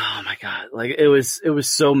 Oh my God. Like it was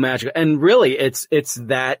so magical. And really it's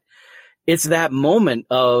that moment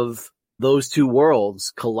of those two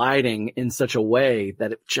worlds colliding in such a way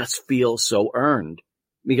that it just feels so earned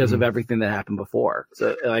because of everything that happened before.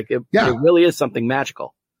 So like it really is something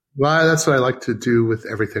magical. Well, that's what I like to do with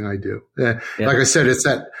everything I do. Like I said, it's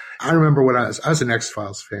that I remember when I was an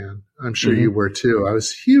X-Files fan. I'm sure you were too. I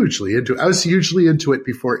was hugely into it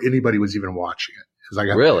before anybody was even watching it.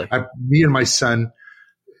 Really? Me and my son,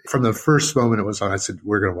 from the first moment it was on, I said,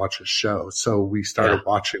 we're going to watch a show. So we started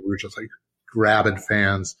watching. We were just like rabid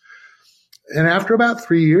fans. And after about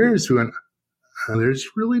 3 years, we went, there's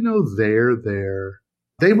really no there.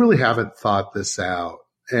 They really haven't thought this out,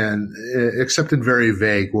 and except in very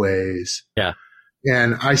vague ways. Yeah.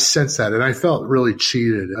 And I sensed that, and I felt really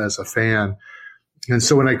cheated as a fan. And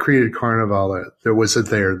so when I created Carnivale, there was a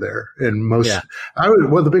there. And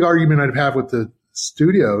the big argument I'd have with the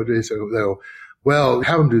studio is, well,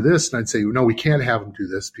 have them do this. And I'd say, no, we can't have them do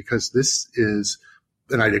this because this is,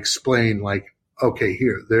 and I'd explain like, okay,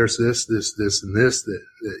 here, there's this, and this that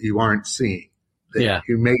you aren't seeing, that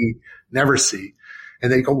you may never see.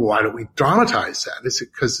 And they go, well, why don't we dramatize that? It's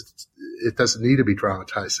because it doesn't need to be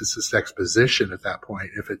dramatized. It's just exposition at that point.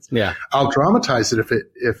 I'll dramatize it if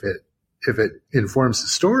it informs the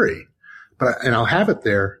story, and I'll have it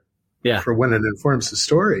there for when it informs the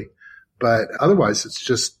story. But otherwise, it's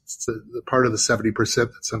just the part of the 70%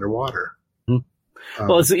 that's underwater.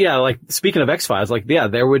 Well, like speaking of X-Files,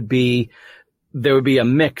 there would be a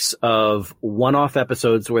mix of one-off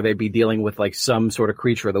episodes where they'd be dealing with like some sort of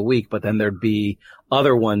creature of the week, but then there'd be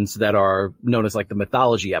other ones that are known as like the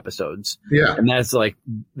mythology episodes. Yeah. And that's like,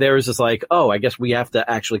 there's just like, I guess we have to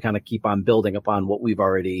actually kind of keep on building upon what we've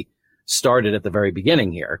already started at the very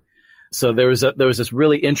beginning here. So there was this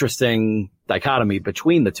really interesting dichotomy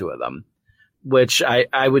between the two of them, which I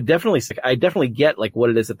definitely get like what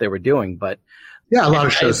it is that they were doing, but a lot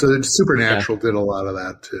of shows. So Supernatural did a lot of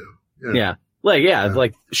that too. You know? Yeah.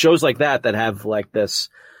 Like shows like that have like this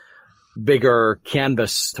bigger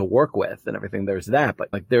canvas to work with and everything. There's that, but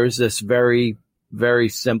like there's this very, very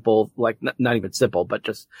simple, like not even simple, but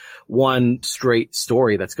just one straight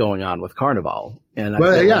story that's going on with Carnivale. And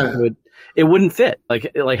it wouldn't fit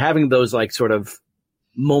like having those like sort of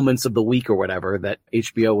moments of the week or whatever that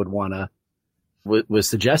HBO would was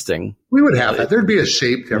suggesting. We would have that. There'd be a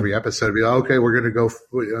shape to every episode. It'd be, okay, we're going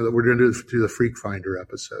to do the Freak Finder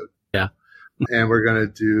episode. Yeah. And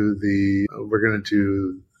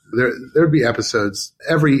there'd be episodes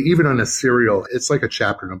even on a serial. It's like a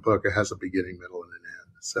chapter in a book. It has a beginning, middle, and an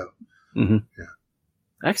end. So,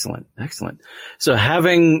 Excellent. So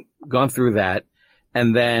having gone through that,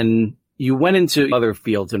 and then you went into other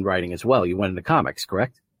fields in writing as well. You went into comics,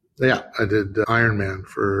 correct? Yeah. I did Iron Man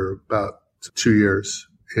for about 2 years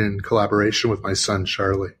in collaboration with my son,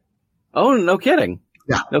 Charlie. Oh, no kidding.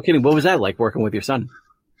 Yeah. No kidding. What was that like working with your son?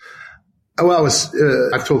 Well,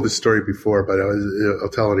 I've told this story before, but I'll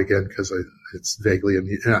tell it again because it's vaguely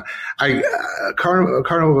amusing.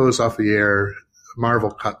 Carnival goes off the air. Marvel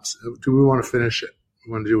cuts. Do we want to finish it?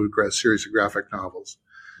 We want to do a series of graphic novels.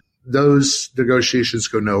 Those negotiations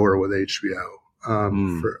go nowhere with HBO.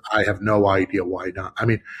 I have no idea why not. I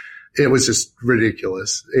mean, it was just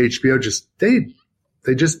ridiculous. HBO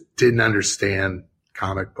they just didn't understand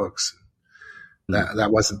comic books. That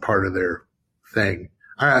wasn't part of their thing.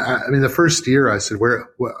 I mean, the first year I said,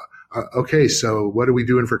 okay, so what are we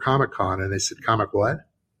doing for Comic-Con? And they said, comic what?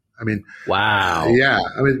 I mean, wow. Yeah.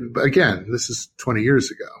 I mean, again, this is 20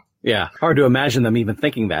 years ago. Yeah. Hard to imagine them even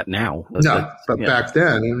thinking that now. Back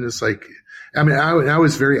then, it was like, I mean, I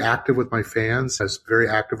was very active with my fans. I was very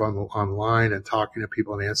active online and talking to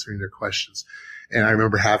people and answering their questions. And I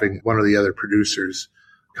remember having one of the other producers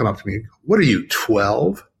come up to me, what are you,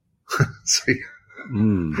 12?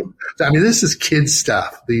 I mean, this is kid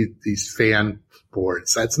stuff, these fan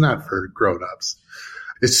boards. That's not for grown-ups.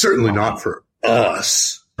 It's certainly not for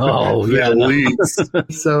us. Oh, yeah.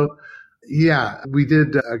 So, we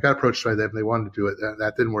did. I got approached by them. They wanted to do it.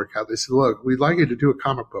 That didn't work out. They said, look, we'd like you to do a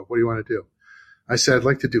comic book. What do you want to do? I said, I'd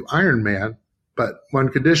like to do Iron Man, but one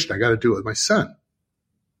condition. I got to do it with my son.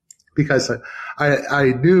 Because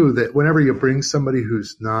I knew that whenever you bring somebody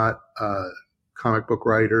who's not a comic book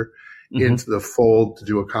writer into the fold to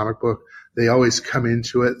do a comic book, they always come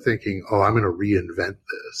into it thinking, oh, I'm going to reinvent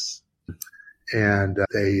this. And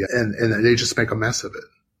they just make a mess of it.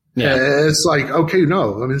 Yeah. It's like, okay,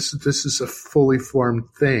 no, I mean, this is a fully formed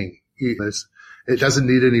thing. It doesn't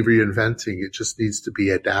need any reinventing. It just needs to be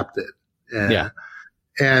adapted.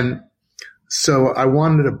 And so I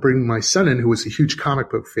wanted to bring my son in, who was a huge comic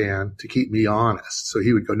book fan, to keep me honest. So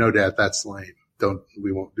he would go, no, Dad, that's lame.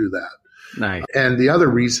 We won't do that. Nice. And the other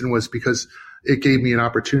reason was because it gave me an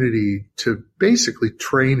opportunity to basically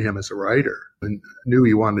train him as a writer, and knew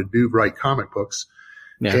he wanted to write comic books.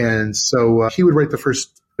 Yeah. And so he would write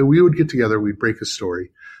we would get together, we'd break a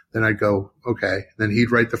story. Then I'd go, okay. Then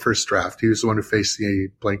he'd write the first draft. He was the one who faced the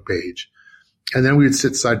blank page. And then we would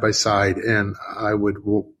sit side by side, and I would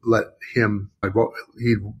let him,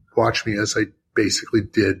 he'd watch me as I basically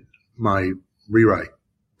did my rewrite.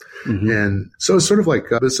 Mm-hmm. And so it's sort of like,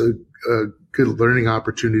 it was a good learning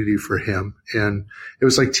opportunity for him. And it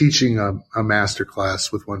was like teaching a master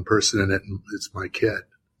class with one person in it, and it's my kid.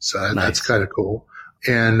 So that's kind of cool.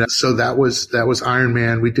 And so that was Iron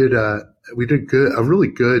Man. We did a really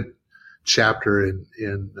good chapter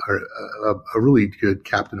in a really good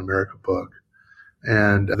Captain America book.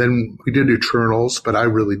 And then we did Eternals, but I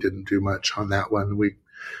really didn't do much on that one.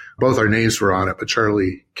 Both our names were on it, but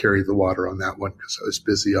Charlie carried the water on that one because I was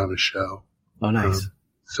busy on a show. Oh, nice.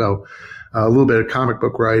 So a little bit of comic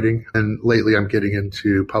book writing, and lately I'm getting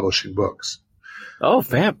into publishing books. Oh,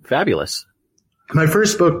 fabulous. My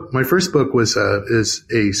first book is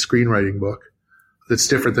a screenwriting book that's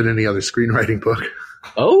different than any other screenwriting book.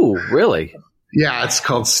 Oh, really? Yeah, it's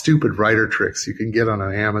called Stupid Writer Tricks. You can get on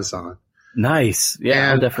Amazon. Nice.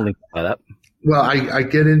 Yeah, I'll definitely buy that. Well, I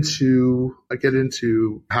get into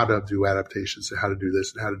how to do adaptations and how to do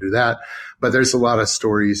this and how to do that. But there's a lot of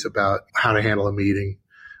stories about how to handle a meeting,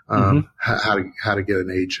 how to get an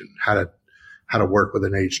agent, how to work with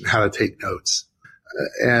an agent, how to take notes,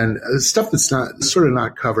 and stuff that's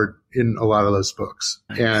not covered in a lot of those books.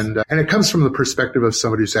 Nice. And it comes from the perspective of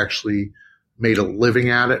somebody who's actually made a living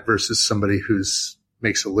at it versus somebody who's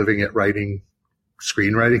makes a living at writing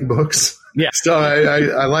screenwriting books. Yeah. So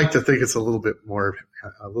I like to think it's a little bit more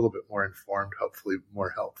informed, hopefully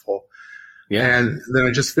more helpful. Yeah. And then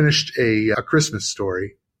I just finished a Christmas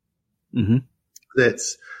story. Mm-hmm.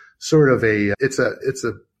 That's sort of it's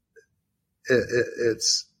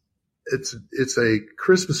a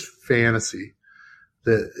Christmas fantasy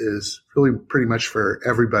that is really pretty much for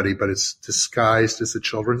everybody, but it's disguised as a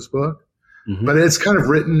children's book. Mm-hmm. But it's kind of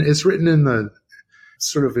written in the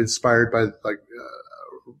sort of inspired by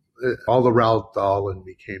all the Roald Dahl and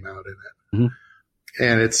me came out in it. Mm-hmm.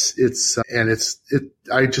 And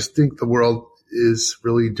I just think the world is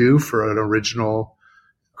really due for an original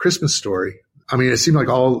Christmas story. I mean, it seemed like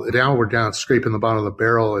now we're down scraping the bottom of the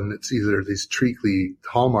barrel, and it's either these treacly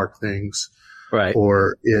Hallmark things, right?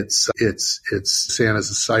 Or it's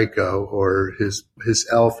Santa's a psycho, or his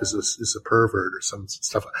elf is a pervert, or some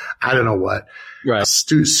stuff. I don't know what. Right.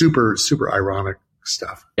 Super ironic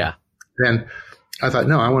stuff. Yeah. And I thought,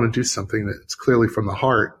 no, I want to do something that's clearly from the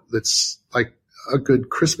heart, that's like a good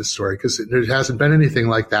Christmas story, because there hasn't been anything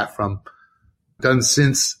like that done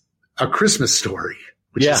since A Christmas Story,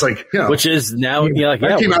 which is like, which is now,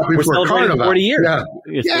 that came out before Carnivale. 40 years.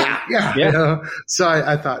 Yeah. You know? So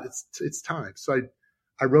I thought it's time. So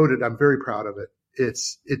I wrote it. I'm very proud of it.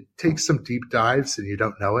 It takes some deep dives, and you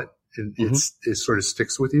don't know it, and it sort of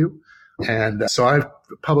sticks with you. And so I've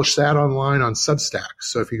published that online on Substack.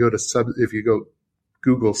 So if you go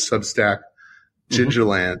Google Substack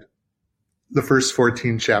Gingerland, the first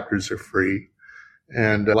 14 chapters are free.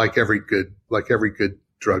 And like every good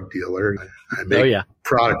drug dealer, I make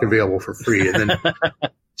product available for free and then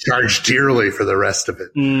charge dearly for the rest of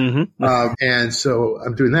it. Mm-hmm. And so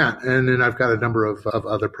I'm doing that. And then I've got a number of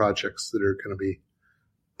other projects that are going to be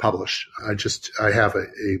published.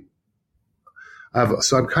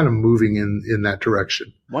 So I'm kind of moving in that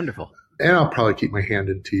direction. Wonderful. And I'll probably keep my hand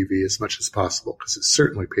in TV as much as possible, because it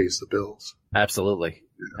certainly pays the bills. Absolutely.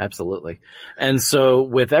 Yeah. Absolutely. And so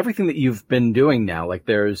with everything that you've been doing now, like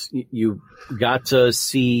you got to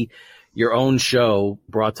see your own show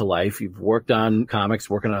brought to life. You've worked on comics,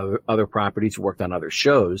 worked on other properties, worked on other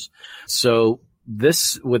shows. So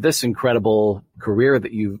with this incredible career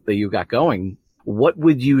that you got going, what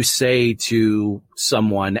would you say to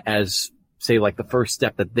someone as, say, like the first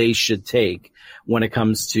step that they should take when it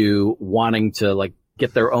comes to wanting to like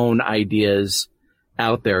get their own ideas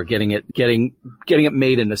out there, getting it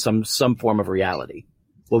made into some form of reality?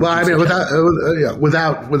 Well, I mean,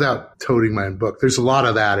 without toting my own book, there's a lot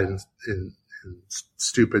of that in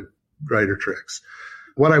Stupid Writer Tricks.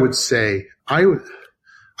 What I would say, I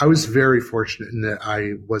was very fortunate in that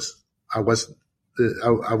I was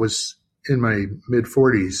in my mid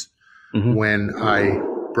 40s when I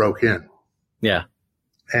broke in. Yeah.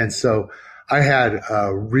 And so I had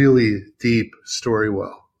a really deep story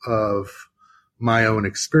well of my own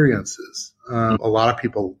experiences. A lot of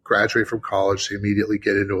people graduate from college, they immediately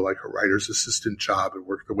get into like a writer's assistant job and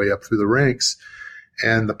work their way up through the ranks.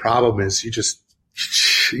 And the problem is you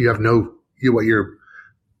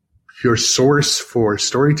your source for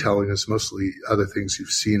storytelling is mostly other things you've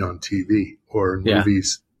seen on TV or in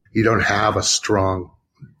movies. You don't have a strong,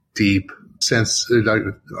 deep sense,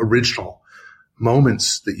 original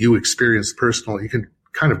moments that you experience personally. You can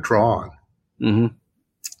kind of draw on. Mm-hmm.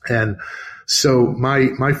 And so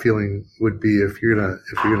my feeling would be if you're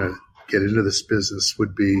gonna get into this business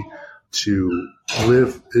would be to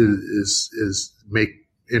live is make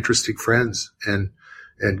interesting friends and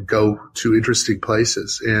go to interesting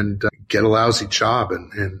places and get a lousy job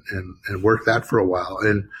and work that for a while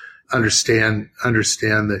and understand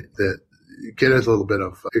that get a little bit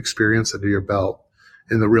of experience under your belt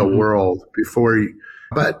in the real world before you,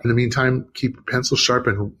 but in the meantime, keep a pencil sharp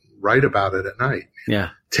and write about it at night. Yeah.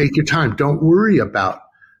 Take your time. Don't worry about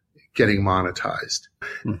getting monetized.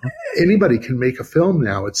 Mm-hmm. Anybody can make a film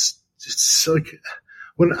now. It's like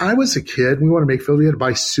when I was a kid, we want to make film. We had to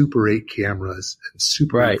buy Super 8 cameras and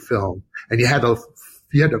Super 8 film, and you had to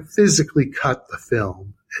physically cut the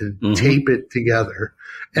film and tape it together.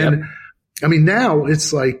 And I mean, now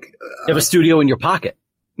it's like you have a studio in your pocket.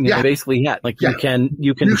 Basically,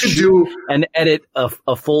 you can shoot and edit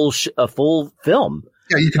a full film.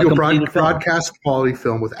 Yeah, you can do a broadcast quality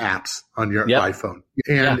film with apps on your iPhone.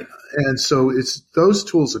 And so those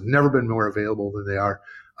tools have never been more available than they are.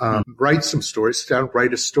 Write some stories down,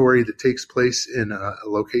 write a story that takes place in a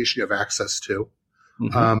location you have access to,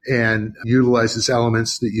 and utilizes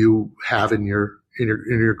elements that you have in your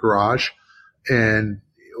garage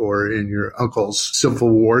or in your uncle's Civil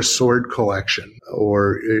War sword collection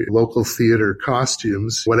or local theater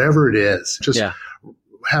costumes, whatever it is. Just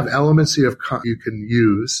have elements you can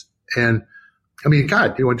use. And I mean,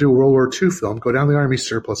 God, you want to do a World War II film, go down to the Army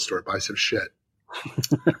surplus store, buy some shit.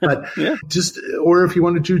 But or if you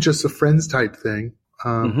want to do just a Friends type thing,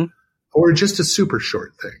 or just a super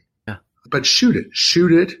short thing, but shoot it,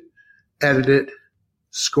 edit it,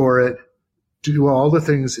 score it, do all the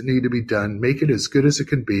things that need to be done, make it as good as it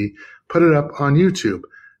can be, put it up on YouTube.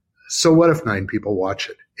 So what if 9 people watch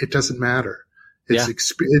it? It doesn't matter.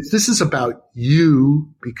 This is about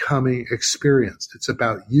you becoming experienced. It's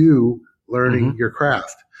about you learning your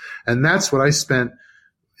craft. And that's what I spent.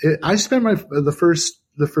 I spent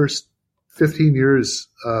the first 15 years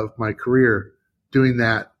of my career doing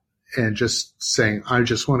that and just saying, I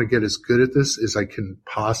just want to get as good at this as I can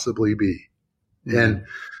possibly be. And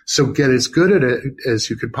so get as good at it as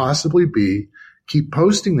you could possibly be. Keep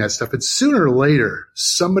posting that stuff. And sooner or later,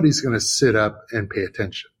 somebody's going to sit up and pay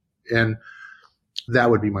attention. And that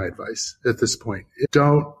would be my advice at this point.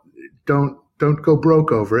 Don't go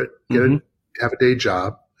broke over it. Have a day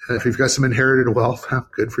job. If you've got some inherited wealth,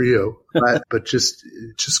 good for you. But just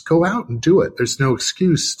go out and do it. There's no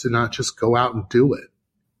excuse to not just go out and do it.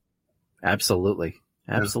 Absolutely.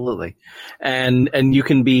 And you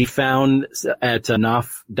can be found at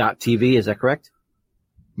Knauf.tv. Is that correct?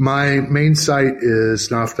 My main site is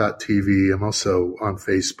Knauf.tv. I'm also on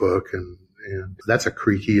Facebook and that's a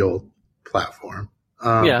creaky old platform.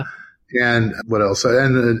 And what else?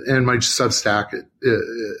 And my Substack,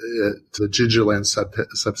 the Gingerland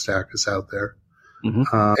Substack is out there.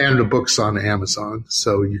 And the book's on Amazon.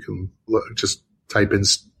 So you can just type in,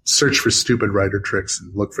 search for stupid writer tricks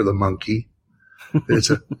and look for the monkey. It's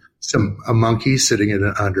a monkey sitting in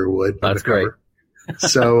an underwood. That's great.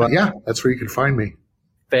 So that's where you can find me.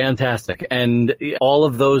 Fantastic. And all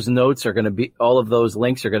of those links are going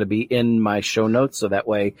to be in my show notes. So that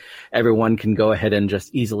way everyone can go ahead and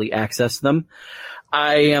just easily access them.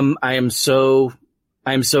 I am so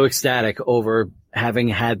ecstatic over having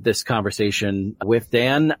had this conversation with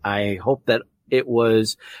Dan. I hope that it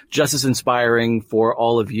was just as inspiring for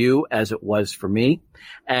all of you as it was for me.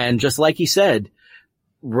 And just like he said,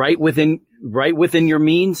 right within your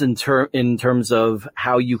means in terms of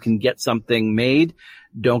how you can get something made.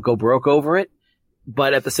 Don't go broke over it,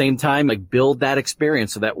 but at the same time, build that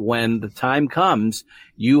experience so that when the time comes,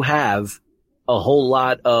 you have a whole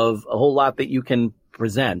lot that you can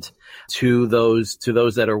present to those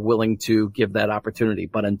that are willing to give that opportunity.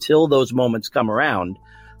 But until those moments come around,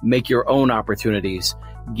 make your own opportunities,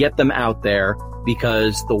 get them out there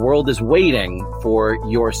because the world is waiting for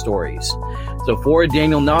your stories. So for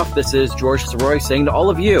Daniel Knauf, this is George Soroy saying to all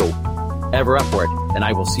of you, ever upward, and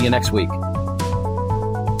I will see you next week.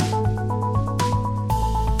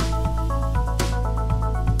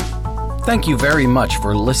 Thank you very much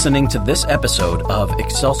for listening to this episode of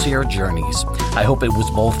Excelsior Journeys. I hope it was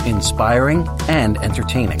both inspiring and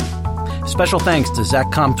entertaining. Special thanks to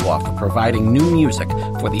Zach Comtois for providing new music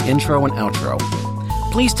for the intro and outro.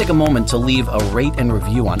 Please take a moment to leave a rate and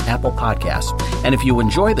review on Apple Podcasts. And if you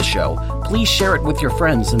enjoy the show, please share it with your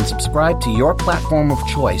friends and subscribe to your platform of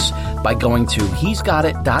choice by going to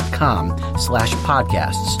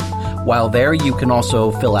he'sgotit.com/podcasts. While there, you can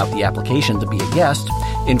also fill out the application to be a guest,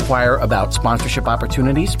 inquire about sponsorship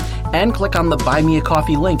opportunities, and click on the Buy Me a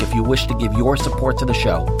Coffee link if you wish to give your support to the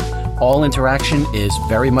show. All interaction is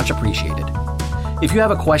very much appreciated. If you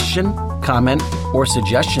have a question, comment, or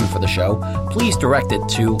suggestion for the show, please direct it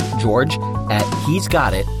to George at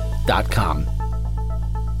he'sgotit.com.